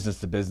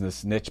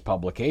business-to-business niche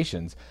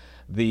publications.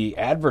 The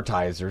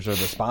advertisers or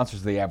the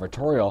sponsors of the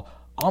advertorial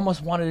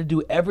almost wanted to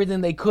do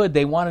everything they could.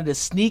 They wanted to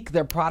sneak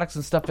their products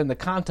and stuff in the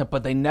content,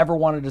 but they never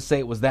wanted to say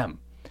it was them.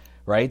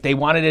 Right? They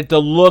wanted it to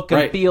look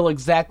and feel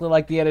exactly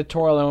like the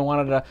editorial,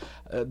 and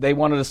they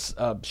wanted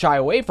to shy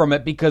away from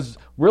it because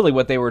really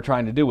what they were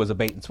trying to do was a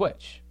bait and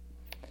switch.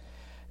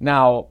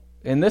 Now,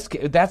 in this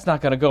case, that's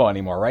not going to go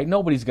anymore, right?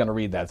 Nobody's going to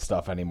read that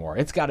stuff anymore.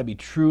 It's got to be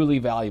truly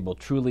valuable,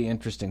 truly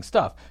interesting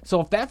stuff. So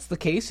if that's the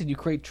case and you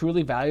create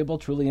truly valuable,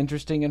 truly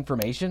interesting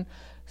information,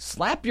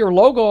 slap your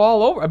logo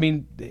all over. I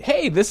mean,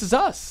 hey, this is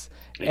us.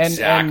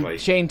 Exactly.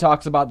 And Shane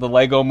talks about the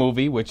Lego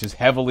Movie, which is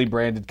heavily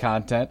branded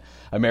content.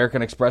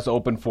 American Express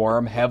Open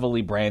Forum,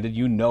 heavily branded.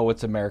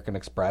 It's American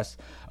Express.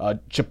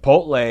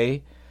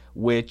 Chipotle,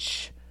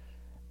 which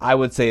I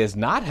would say is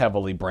not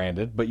heavily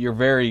branded, but you're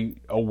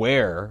very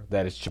aware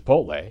that it's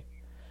Chipotle.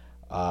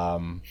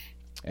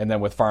 and then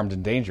with Farmed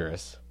and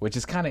Dangerous, which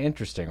is kind of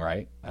interesting,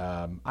 right?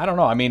 I don't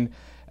know. I mean,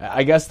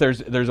 I guess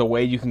there's a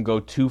way you can go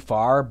too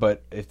far,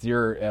 but if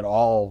you're at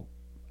all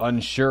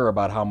unsure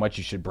about how much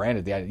you should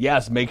brand it,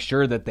 yes, make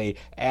sure that they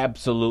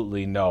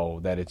absolutely know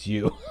that it's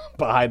you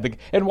behind the.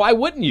 And why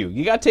wouldn't you?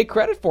 You got to take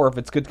credit for it if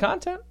it's good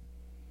content.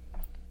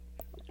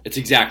 It's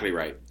exactly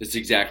right. It's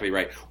exactly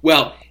right.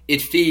 Well,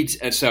 it feeds.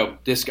 So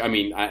this, I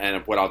mean,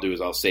 and what I'll do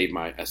is I'll save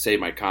my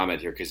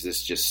comment here because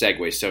this just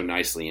segues so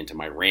nicely into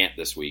my rant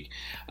this week.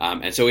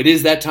 And so it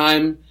is that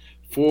time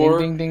for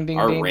ding, ding, ding,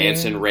 our ding,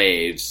 rants ding. and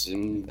raves.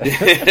 And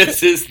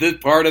this is the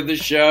part of the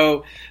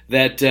show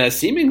that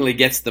seemingly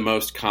gets the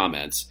most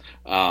comments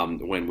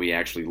when we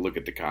actually look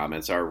at the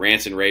comments. Our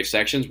rants and rave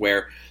sections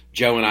where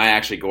Joe and I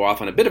actually go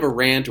off on a bit of a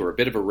rant or a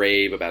bit of a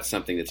rave about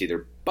something that's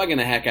either bugging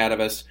the heck out of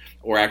us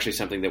or actually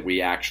something that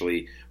we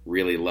actually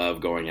really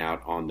love going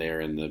out on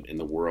there in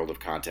the world of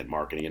content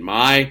marketing. And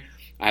I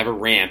have a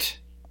rant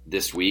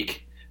this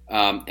week.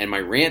 And my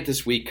rant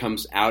this week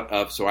comes out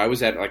of, so I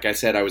was at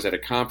a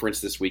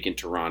conference this week in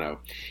Toronto,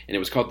 and it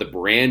was called the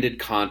Branded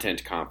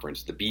Content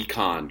Conference, the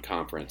BCon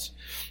Conference.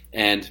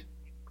 And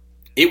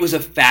it was a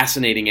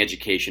fascinating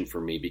education for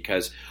me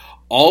because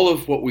all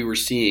of what we were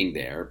seeing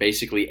there,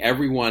 basically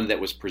everyone that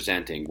was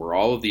presenting were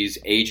all of these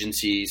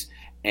agencies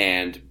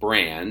and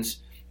brands,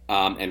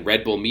 and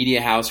Red Bull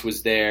Media House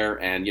was there,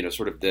 and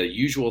sort of the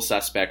usual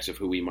suspects of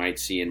who we might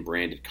see in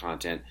branded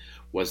content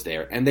was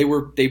there, and they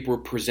were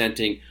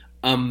presenting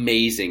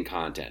amazing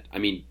content. I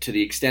mean, to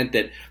the extent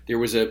that there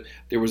was a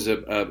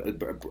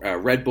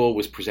Red Bull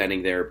was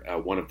presenting their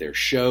one of their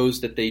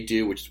shows that they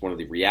do, which is one of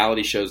the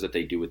reality shows that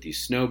they do with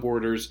these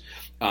snowboarders.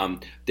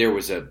 There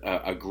was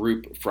a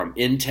group from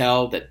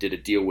Intel that did a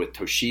deal with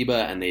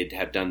Toshiba, and they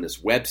have done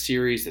this web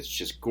series that's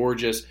just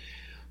gorgeous.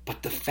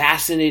 But the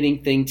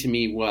fascinating thing to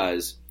me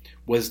was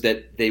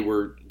that they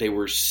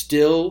were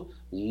still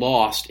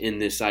lost in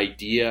this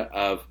idea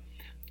of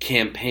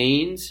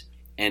campaigns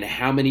and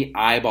how many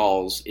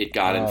eyeballs it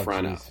got in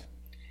front of.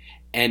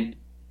 And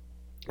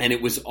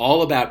it was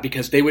all about,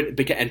 because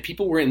and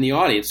people were in the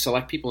audience,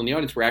 select people in the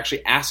audience were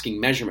actually asking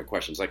measurement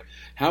questions like,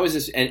 how is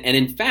this? And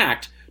in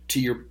fact,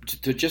 to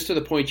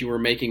the point you were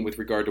making with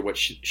regard to what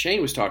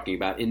Shane was talking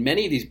about, in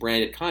many of these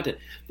branded content,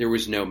 there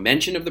was no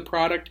mention of the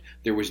product,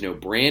 there was no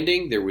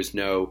branding, there was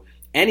no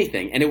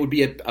anything, and it would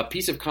be a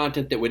piece of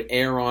content that would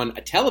air on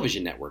a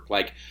television network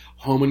like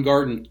Home and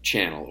Garden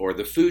Channel or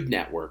the Food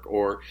Network,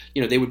 or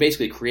they would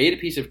basically create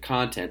a piece of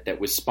content that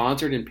was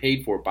sponsored and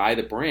paid for by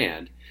the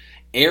brand,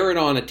 air it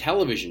on a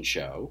television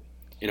show,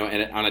 and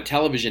on a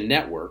television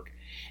network,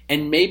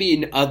 and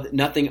maybe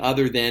nothing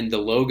other than the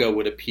logo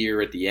would appear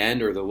at the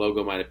end or the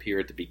logo might appear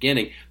at the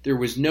beginning. There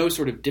was no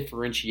sort of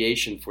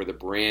differentiation for the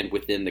brand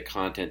within the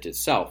content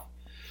itself.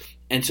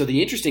 And so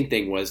the interesting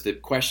thing was the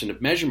question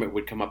of measurement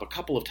would come up a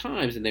couple of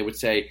times, and they would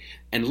say,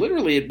 and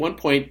literally at one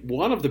point,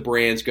 one of the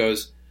brands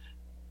goes,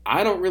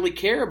 I don't really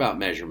care about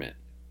measurement.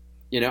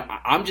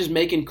 I'm just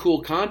making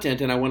cool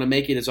content, and I want to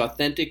make it as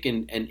authentic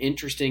and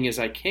interesting as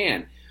I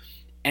can.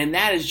 And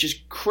that is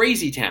just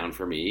crazy town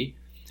for me,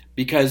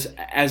 because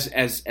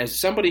as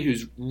somebody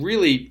who's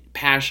really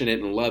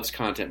passionate and loves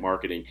content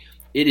marketing,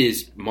 it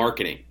is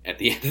marketing at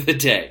the end of the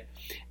day.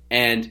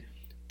 And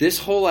this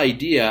whole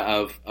idea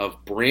of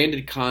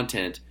branded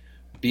content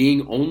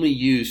being only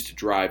used to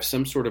drive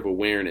some sort of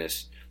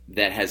awareness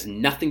that has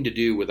nothing to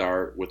do with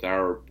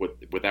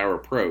our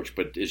approach,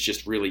 but is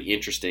just really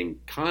interesting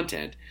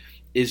content,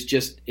 is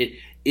just it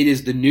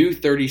is the new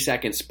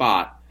 30-second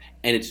spot,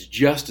 and it's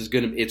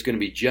going to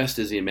be just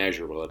as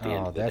immeasurable at the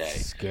end of the day.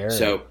 That's scary.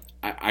 So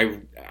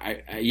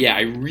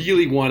I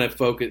really want to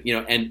focus,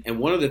 and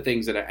one of the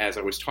things that as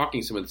I was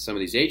talking to some of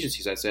these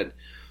agencies, I said,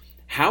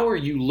 how are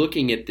you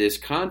looking at this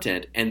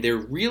content? And they're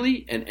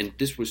really, and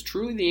this was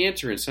truly the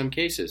answer in some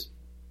cases,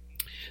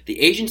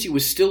 the agency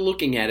was still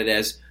looking at it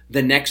as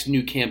the next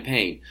new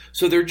campaign.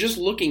 So they're just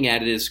looking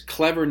at it as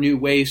clever new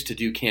ways to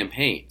do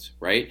campaigns,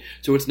 right?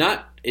 So it's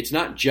not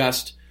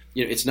just,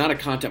 it's not a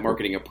content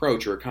marketing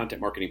approach or a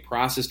content marketing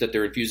process that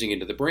they're infusing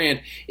into the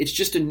brand. It's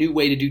just a new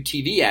way to do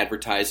TV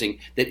advertising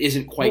that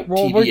isn't quite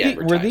TV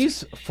advertising. Were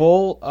these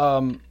full...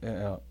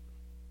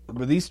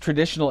 Were these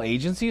traditional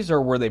agencies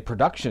or were they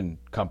production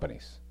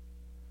companies?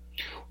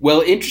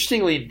 Well,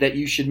 interestingly that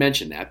you should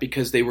mention that,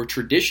 because they were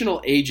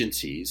traditional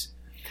agencies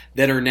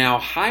that are now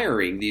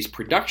hiring these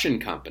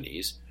production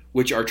companies,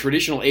 which are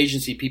traditional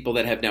agency people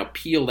that have now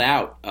peeled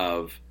out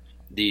of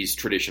these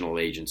traditional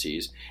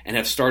agencies and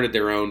have started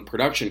their own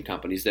production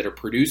companies that are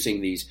producing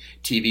these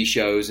TV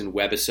shows and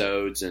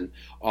webisodes and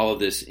all of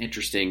this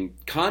interesting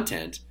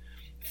content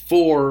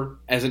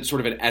as an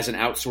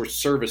outsourced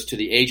service to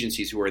the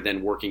agencies who are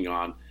then working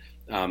on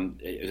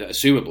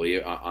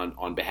assumably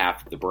on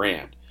behalf of the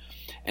brand.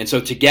 And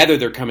so together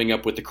they're coming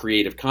up with the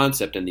creative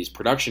concept, and these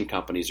production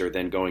companies are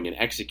then going and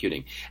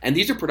executing. And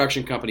these are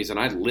production companies, and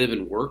I live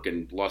and work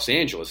in Los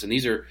Angeles, and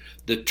these are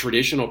the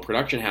traditional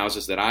production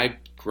houses that I've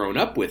grown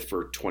up with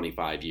for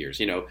 25 years.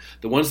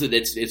 The ones that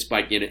it's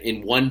like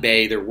in one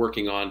bay they're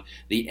working on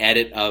the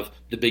edit of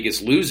The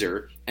Biggest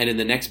Loser, and in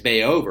the next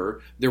bay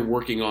over they're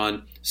working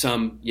on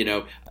some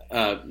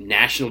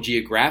National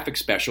Geographic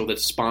special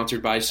that's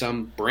sponsored by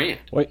some brand.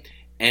 Wait.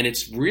 And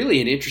it's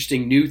really an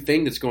interesting new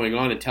thing that's going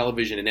on in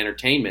television and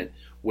entertainment,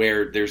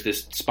 where there's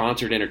this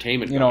sponsored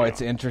entertainment.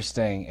 It's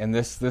interesting, and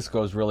this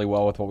goes really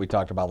well with what we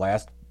talked about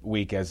last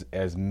week, as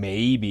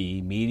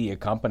maybe media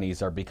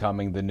companies are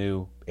becoming the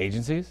new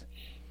agencies,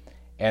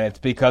 and it's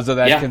because of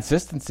that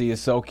consistency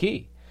is so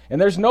key. And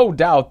there's no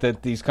doubt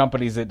that these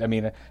companies and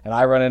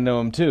I run into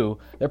them too,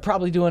 they're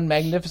probably doing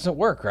magnificent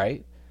work,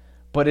 right?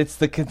 But it's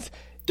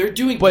they're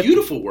doing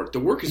beautiful work. The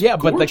work is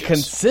gorgeous. But the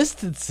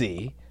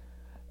consistency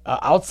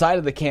outside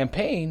of the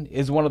campaign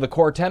is one of the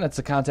core tenets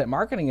of content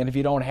marketing, and if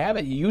you don't have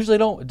it, it usually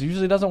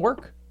doesn't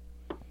work.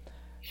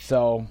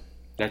 So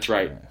that's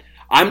right.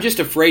 I'm just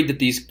afraid that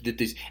these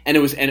and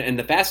it was and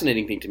the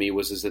fascinating thing to me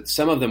is that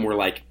some of them were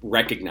like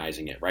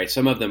recognizing it, right?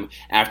 Some of them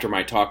after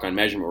my talk on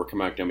measurement were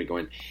coming up to me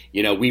going,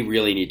 we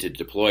really need to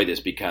deploy this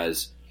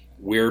because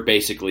we're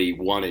basically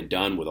one and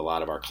done with a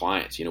lot of our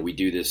clients. We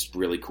do this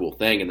really cool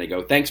thing, and they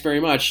go, "Thanks very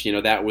much.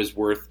 That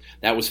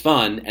was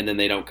fun," and then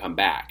they don't come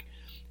back.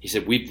 He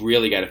said, "We've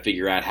really got to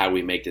figure out how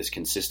we make this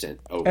consistent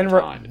over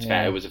time."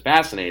 It was a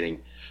fascinating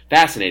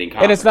conference.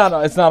 And it's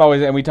not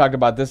always, and we talked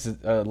about this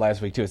last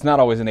week too. It's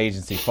not always an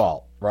agency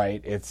fault, right?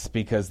 It's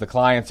because the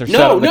clients are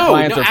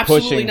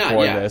pushing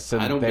for this,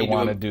 and they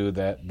want to do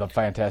the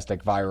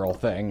fantastic viral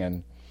thing.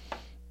 And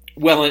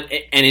well,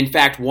 and in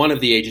fact, one of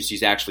the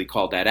agencies actually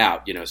called that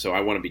out. So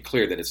I want to be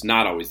clear that it's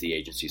not always the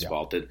agency's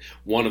fault. That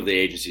one of the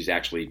agencies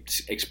actually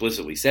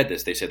explicitly said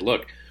this. They said,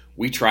 "Look,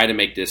 we try to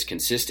make this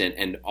consistent,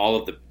 and all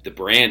of the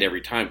brand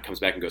every time comes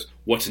back and goes,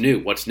 what's new?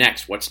 What's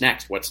next? What's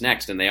next? What's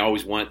next?" And they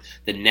always want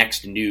the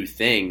next new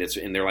thing.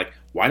 And they're like,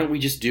 "Why don't we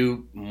just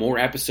do more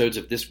episodes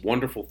of this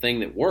wonderful thing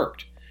that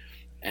worked?"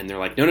 And they're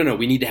like, no,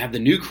 we need to have the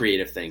new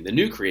creative thing.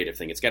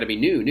 It's got to be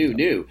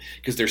new,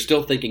 because they're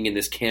still thinking in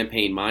this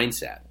campaign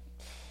mindset.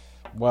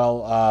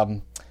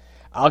 Well,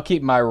 I'll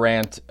keep my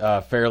rant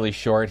fairly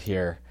short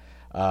here.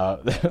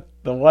 The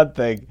one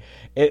thing,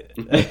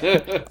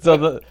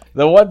 the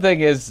one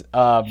thing is,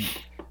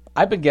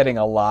 I've been getting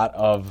a lot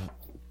of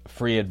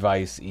free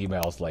advice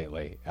emails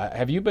lately.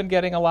 Have you been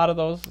getting a lot of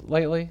those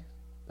lately?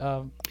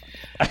 I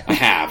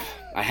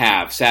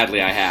have.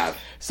 Sadly, I have.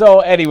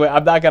 So anyway,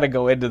 I'm not going to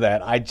go into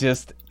that.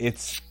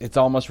 It's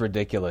almost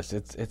ridiculous.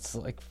 It's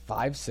like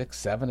 5, 6,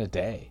 7 a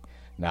day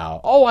now.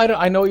 Oh,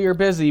 I know you're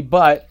busy,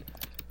 but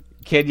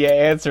can you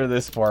answer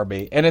this for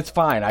me? And it's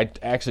fine. I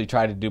actually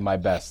try to do my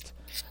best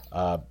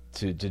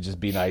to just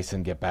be nice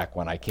and get back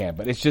when I can.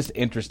 But it's just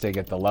interesting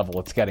at the level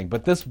it's getting.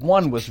 But this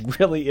one was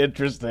really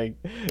interesting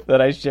that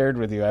I shared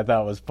with you. I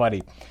thought it was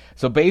funny.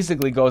 So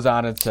basically goes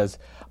on and says,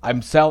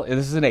 this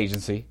is an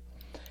agency,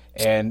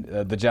 and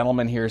the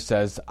gentleman here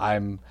says,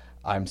 I'm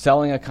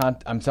selling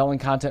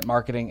content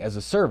marketing as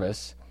a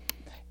service,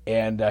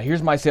 and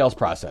here's my sales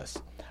process.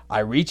 I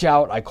reach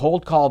out, I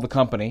cold call the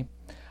company,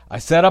 I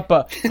set up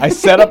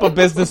a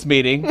business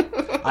meeting,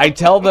 I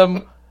tell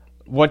them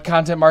what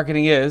content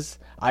marketing is,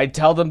 I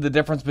tell them the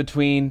difference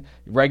between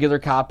regular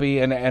copy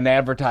and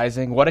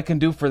advertising, what it can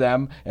do for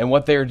them, and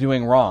what they're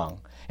doing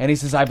wrong. And he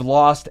says, I've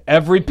lost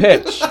every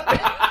pitch.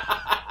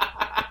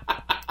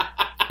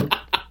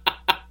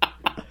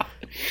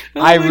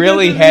 I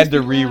really had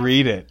to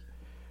reread it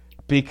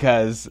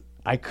because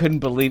I couldn't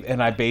believe,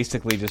 and I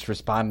basically just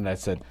responded. I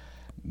said,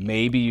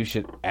 maybe you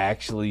should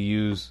actually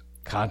use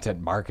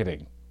content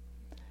marketing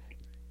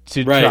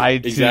to try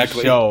to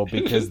show,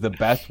 because the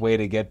best way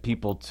to get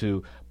people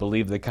to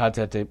believe that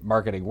content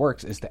marketing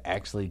works is to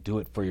actually do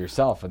it for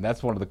yourself. And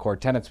that's one of the core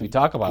tenets we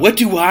talk about. What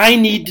do I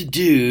need to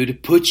do to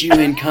put you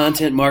in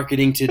content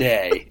marketing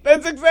today?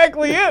 That's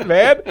exactly it,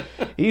 man.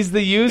 He's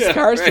the used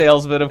car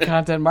salesman of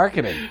content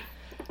marketing.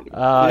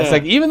 It's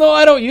like, even though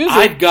I don't use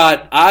it,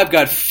 I've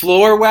got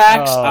floor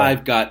wax,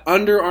 I've got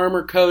Under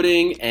Armour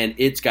coating, and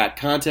it's got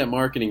content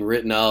marketing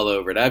written all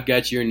over it. I've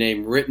got your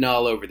name written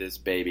all over this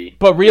baby.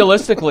 But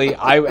realistically,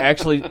 I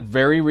actually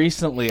very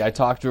recently I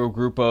talked to a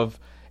group of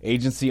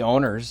agency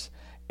owners,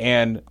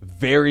 and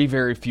very,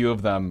 very few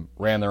of them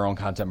ran their own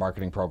content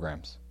marketing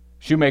programs.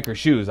 Shoemaker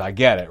shoes, I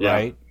get it,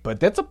 right? But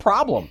that's a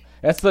problem.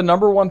 That's the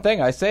number one thing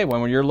I say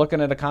when you're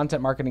looking at a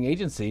content marketing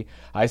agency.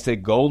 I say,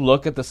 go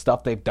look at the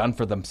stuff they've done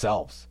for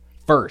themselves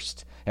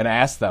first and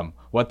ask them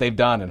what they've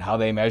done and how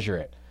they measure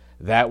it.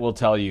 That will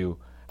tell you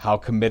how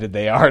committed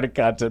they are to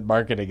content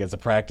marketing as a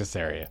practice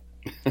area.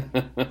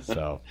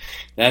 So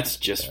that's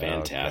just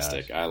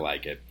fantastic. I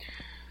like it.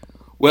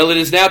 Well, it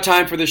is now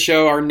time for the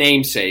show, our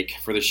namesake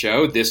for the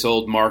show, This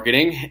Old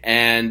Marketing,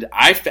 and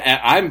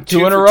I'm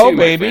 2 in a row,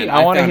 baby.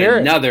 I want to hear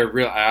it.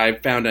 I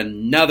found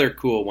another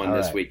cool one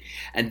this week,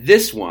 and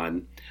this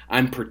one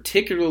I'm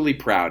particularly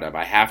proud of.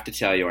 I have to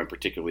tell you, I'm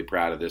particularly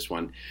proud of this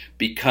one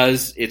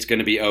because it's going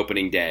to be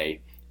opening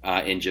day,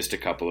 in just a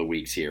couple of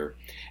weeks here.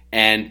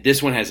 And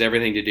this one has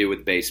everything to do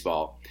with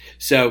baseball.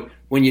 So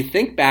when you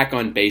think back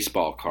on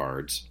baseball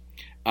cards,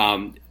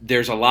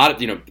 there's a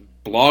lot of,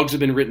 blogs have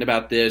been written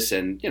about this,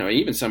 and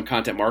even some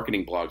content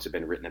marketing blogs have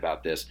been written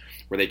about this,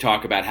 where they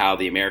talk about how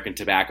the American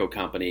Tobacco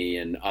Company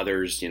and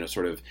others,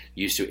 sort of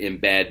used to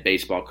embed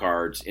baseball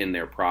cards in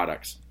their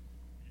products.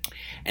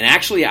 And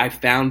actually, I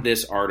found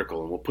this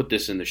article, and we'll put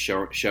this in the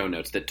show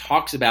notes, that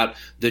talks about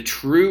the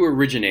true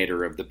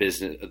originator of the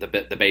business,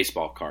 the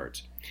baseball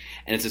cards.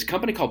 And it's this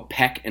company called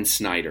Peck and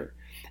Snyder.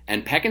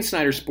 And Peck and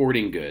Snyder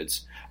Sporting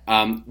Goods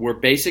were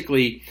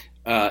basically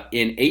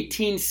in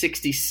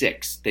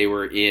 1866. They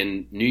were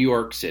in New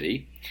York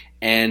City,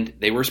 and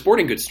they were a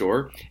sporting goods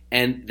store.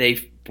 And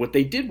what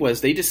they did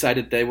was they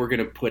decided they were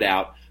going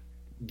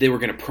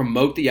to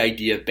promote the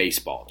idea of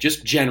baseball,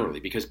 just generally,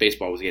 because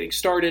baseball was getting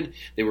started.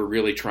 They were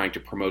really trying to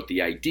promote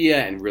the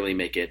idea and really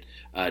make it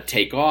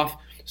take off.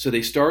 So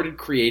they started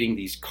creating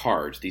these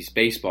cards, these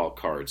baseball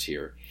cards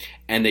here.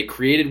 And they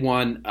created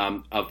one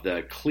of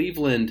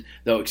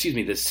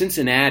the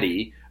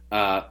Cincinnati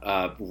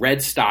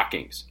Red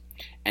Stockings.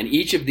 And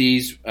each of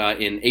these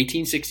in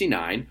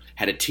 1869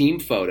 had a team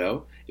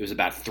photo. It was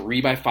about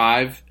 3 by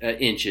 5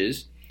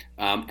 inches.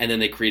 And then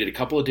they created a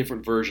couple of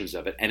different versions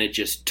of it, and it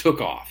just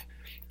took off.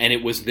 And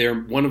it was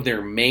one of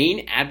their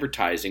main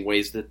advertising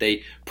ways that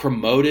they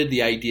promoted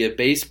the idea of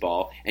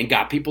baseball and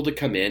got people to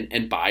come in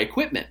and buy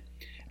equipment.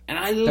 And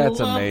I love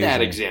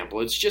that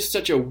example. It's just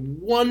such a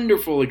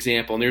wonderful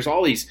example. And there's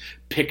all these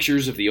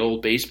pictures of the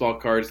old baseball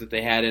cards that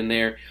they had in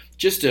there.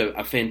 Just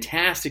a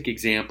fantastic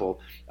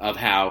example of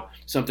how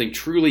something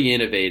truly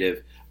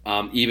innovative,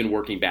 even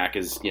working back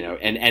as,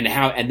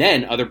 and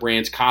then other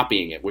brands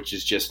copying it, which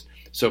is just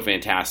so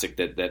fantastic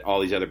that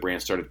all these other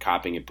brands started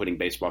copying and putting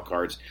baseball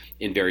cards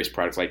in various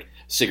products like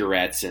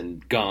cigarettes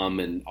and gum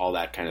and all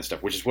that kind of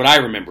stuff, which is what I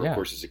remember, of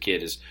course, as a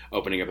kid, is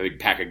opening up a big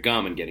pack of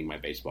gum and getting my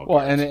baseball cards.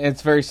 Well, and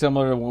it's very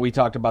similar to when we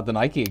talked about the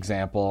Nike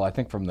example, I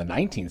think from the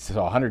 19th,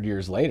 so 100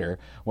 years later,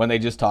 when they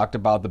just talked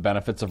about the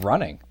benefits of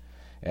running.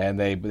 And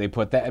they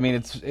put that, I mean,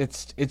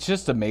 it's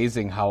just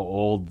amazing how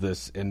old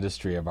this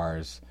industry of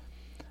ours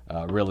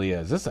really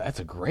is. That's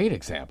a great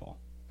example.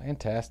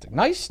 Fantastic.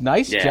 Nice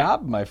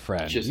job, my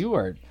friend. You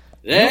are on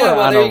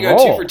there a you go.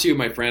 roll. 2 for 2,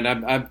 my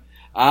friend.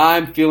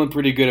 I'm feeling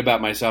pretty good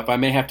about myself. I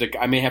may have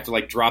to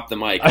like drop the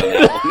mic on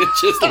that one.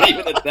 Just leave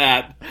it at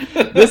that.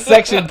 This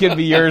section can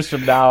be yours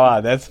from now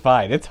on. That's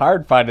fine. It's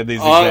hard finding these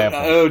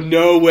examples. Oh,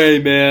 no way,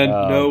 man.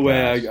 No gosh.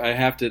 way. I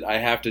have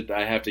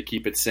to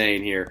keep it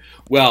sane here.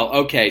 Well,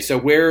 okay. So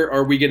where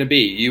are we going to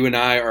be? You and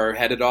I are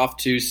headed off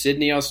to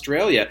Sydney,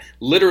 Australia,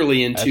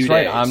 literally in 2 That's days.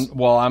 right.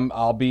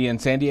 I'll be in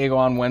San Diego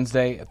on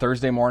Wednesday.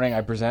 Thursday morning,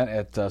 I present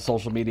at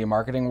Social Media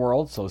Marketing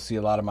World. So see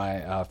a lot of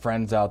my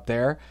friends out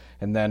there.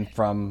 And then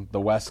from the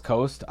West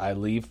Coast, I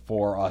leave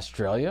for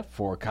Australia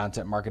for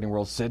Content Marketing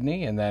World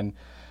Sydney. And then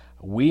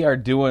we are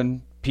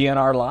doing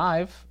PNR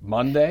Live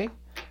Monday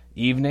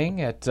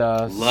evening at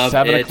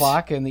 7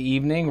 o'clock in the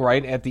evening,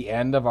 right at the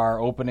end of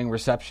our opening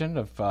reception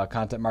of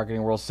Content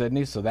Marketing World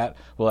Sydney. So that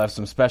we'll have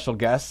some special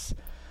guests.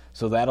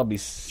 So that'll be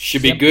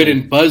should be good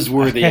and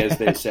buzzworthy, as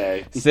they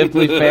say.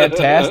 Simply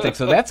fantastic.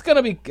 So it's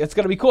gonna be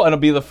cool. And it'll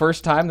be the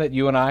first time that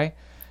you and I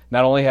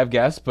not only have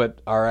guests but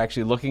are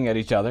actually looking at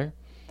each other.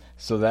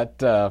 So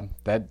that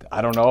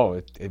I don't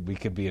know, we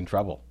could be in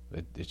trouble.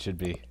 It should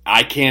be.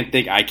 I can't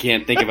think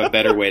of a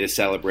better way to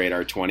celebrate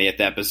our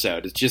 20th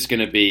episode. It's just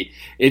gonna be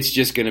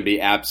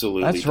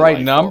absolutely. That's right,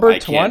 delightful. Number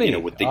 20.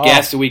 With the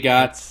guests we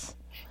got.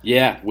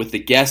 Yeah, with the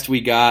guest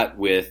we got,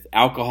 with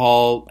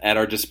alcohol at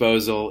our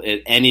disposal,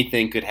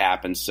 anything could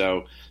happen.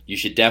 So you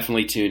should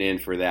definitely tune in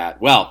for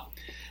that. Well,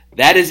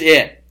 that is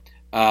it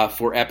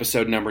for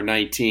episode number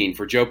 19.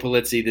 For Joe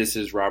Polizzi, this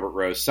is Robert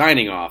Rose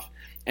signing off.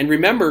 And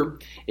remember,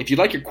 if you'd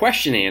like your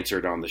question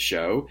answered on the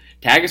show,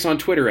 tag us on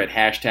Twitter at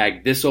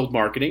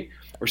 #ThiSOldMarketing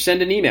or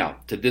send an email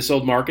to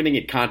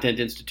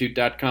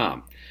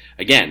thisoldmarketing@contentinstitute.com.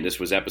 Again, this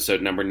was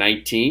episode number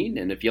 19,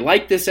 and if you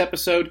like this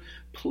episode,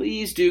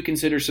 please do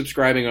consider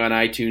subscribing on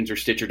iTunes or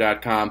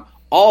Stitcher.com.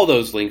 All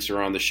those links are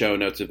on the show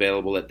notes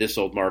available at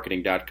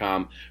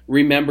thisoldmarketing.com.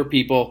 Remember,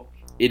 people,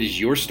 it is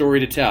your story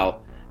to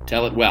tell.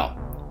 Tell it well.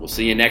 We'll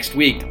see you next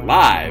week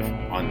live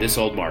on This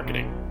Old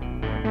Marketing.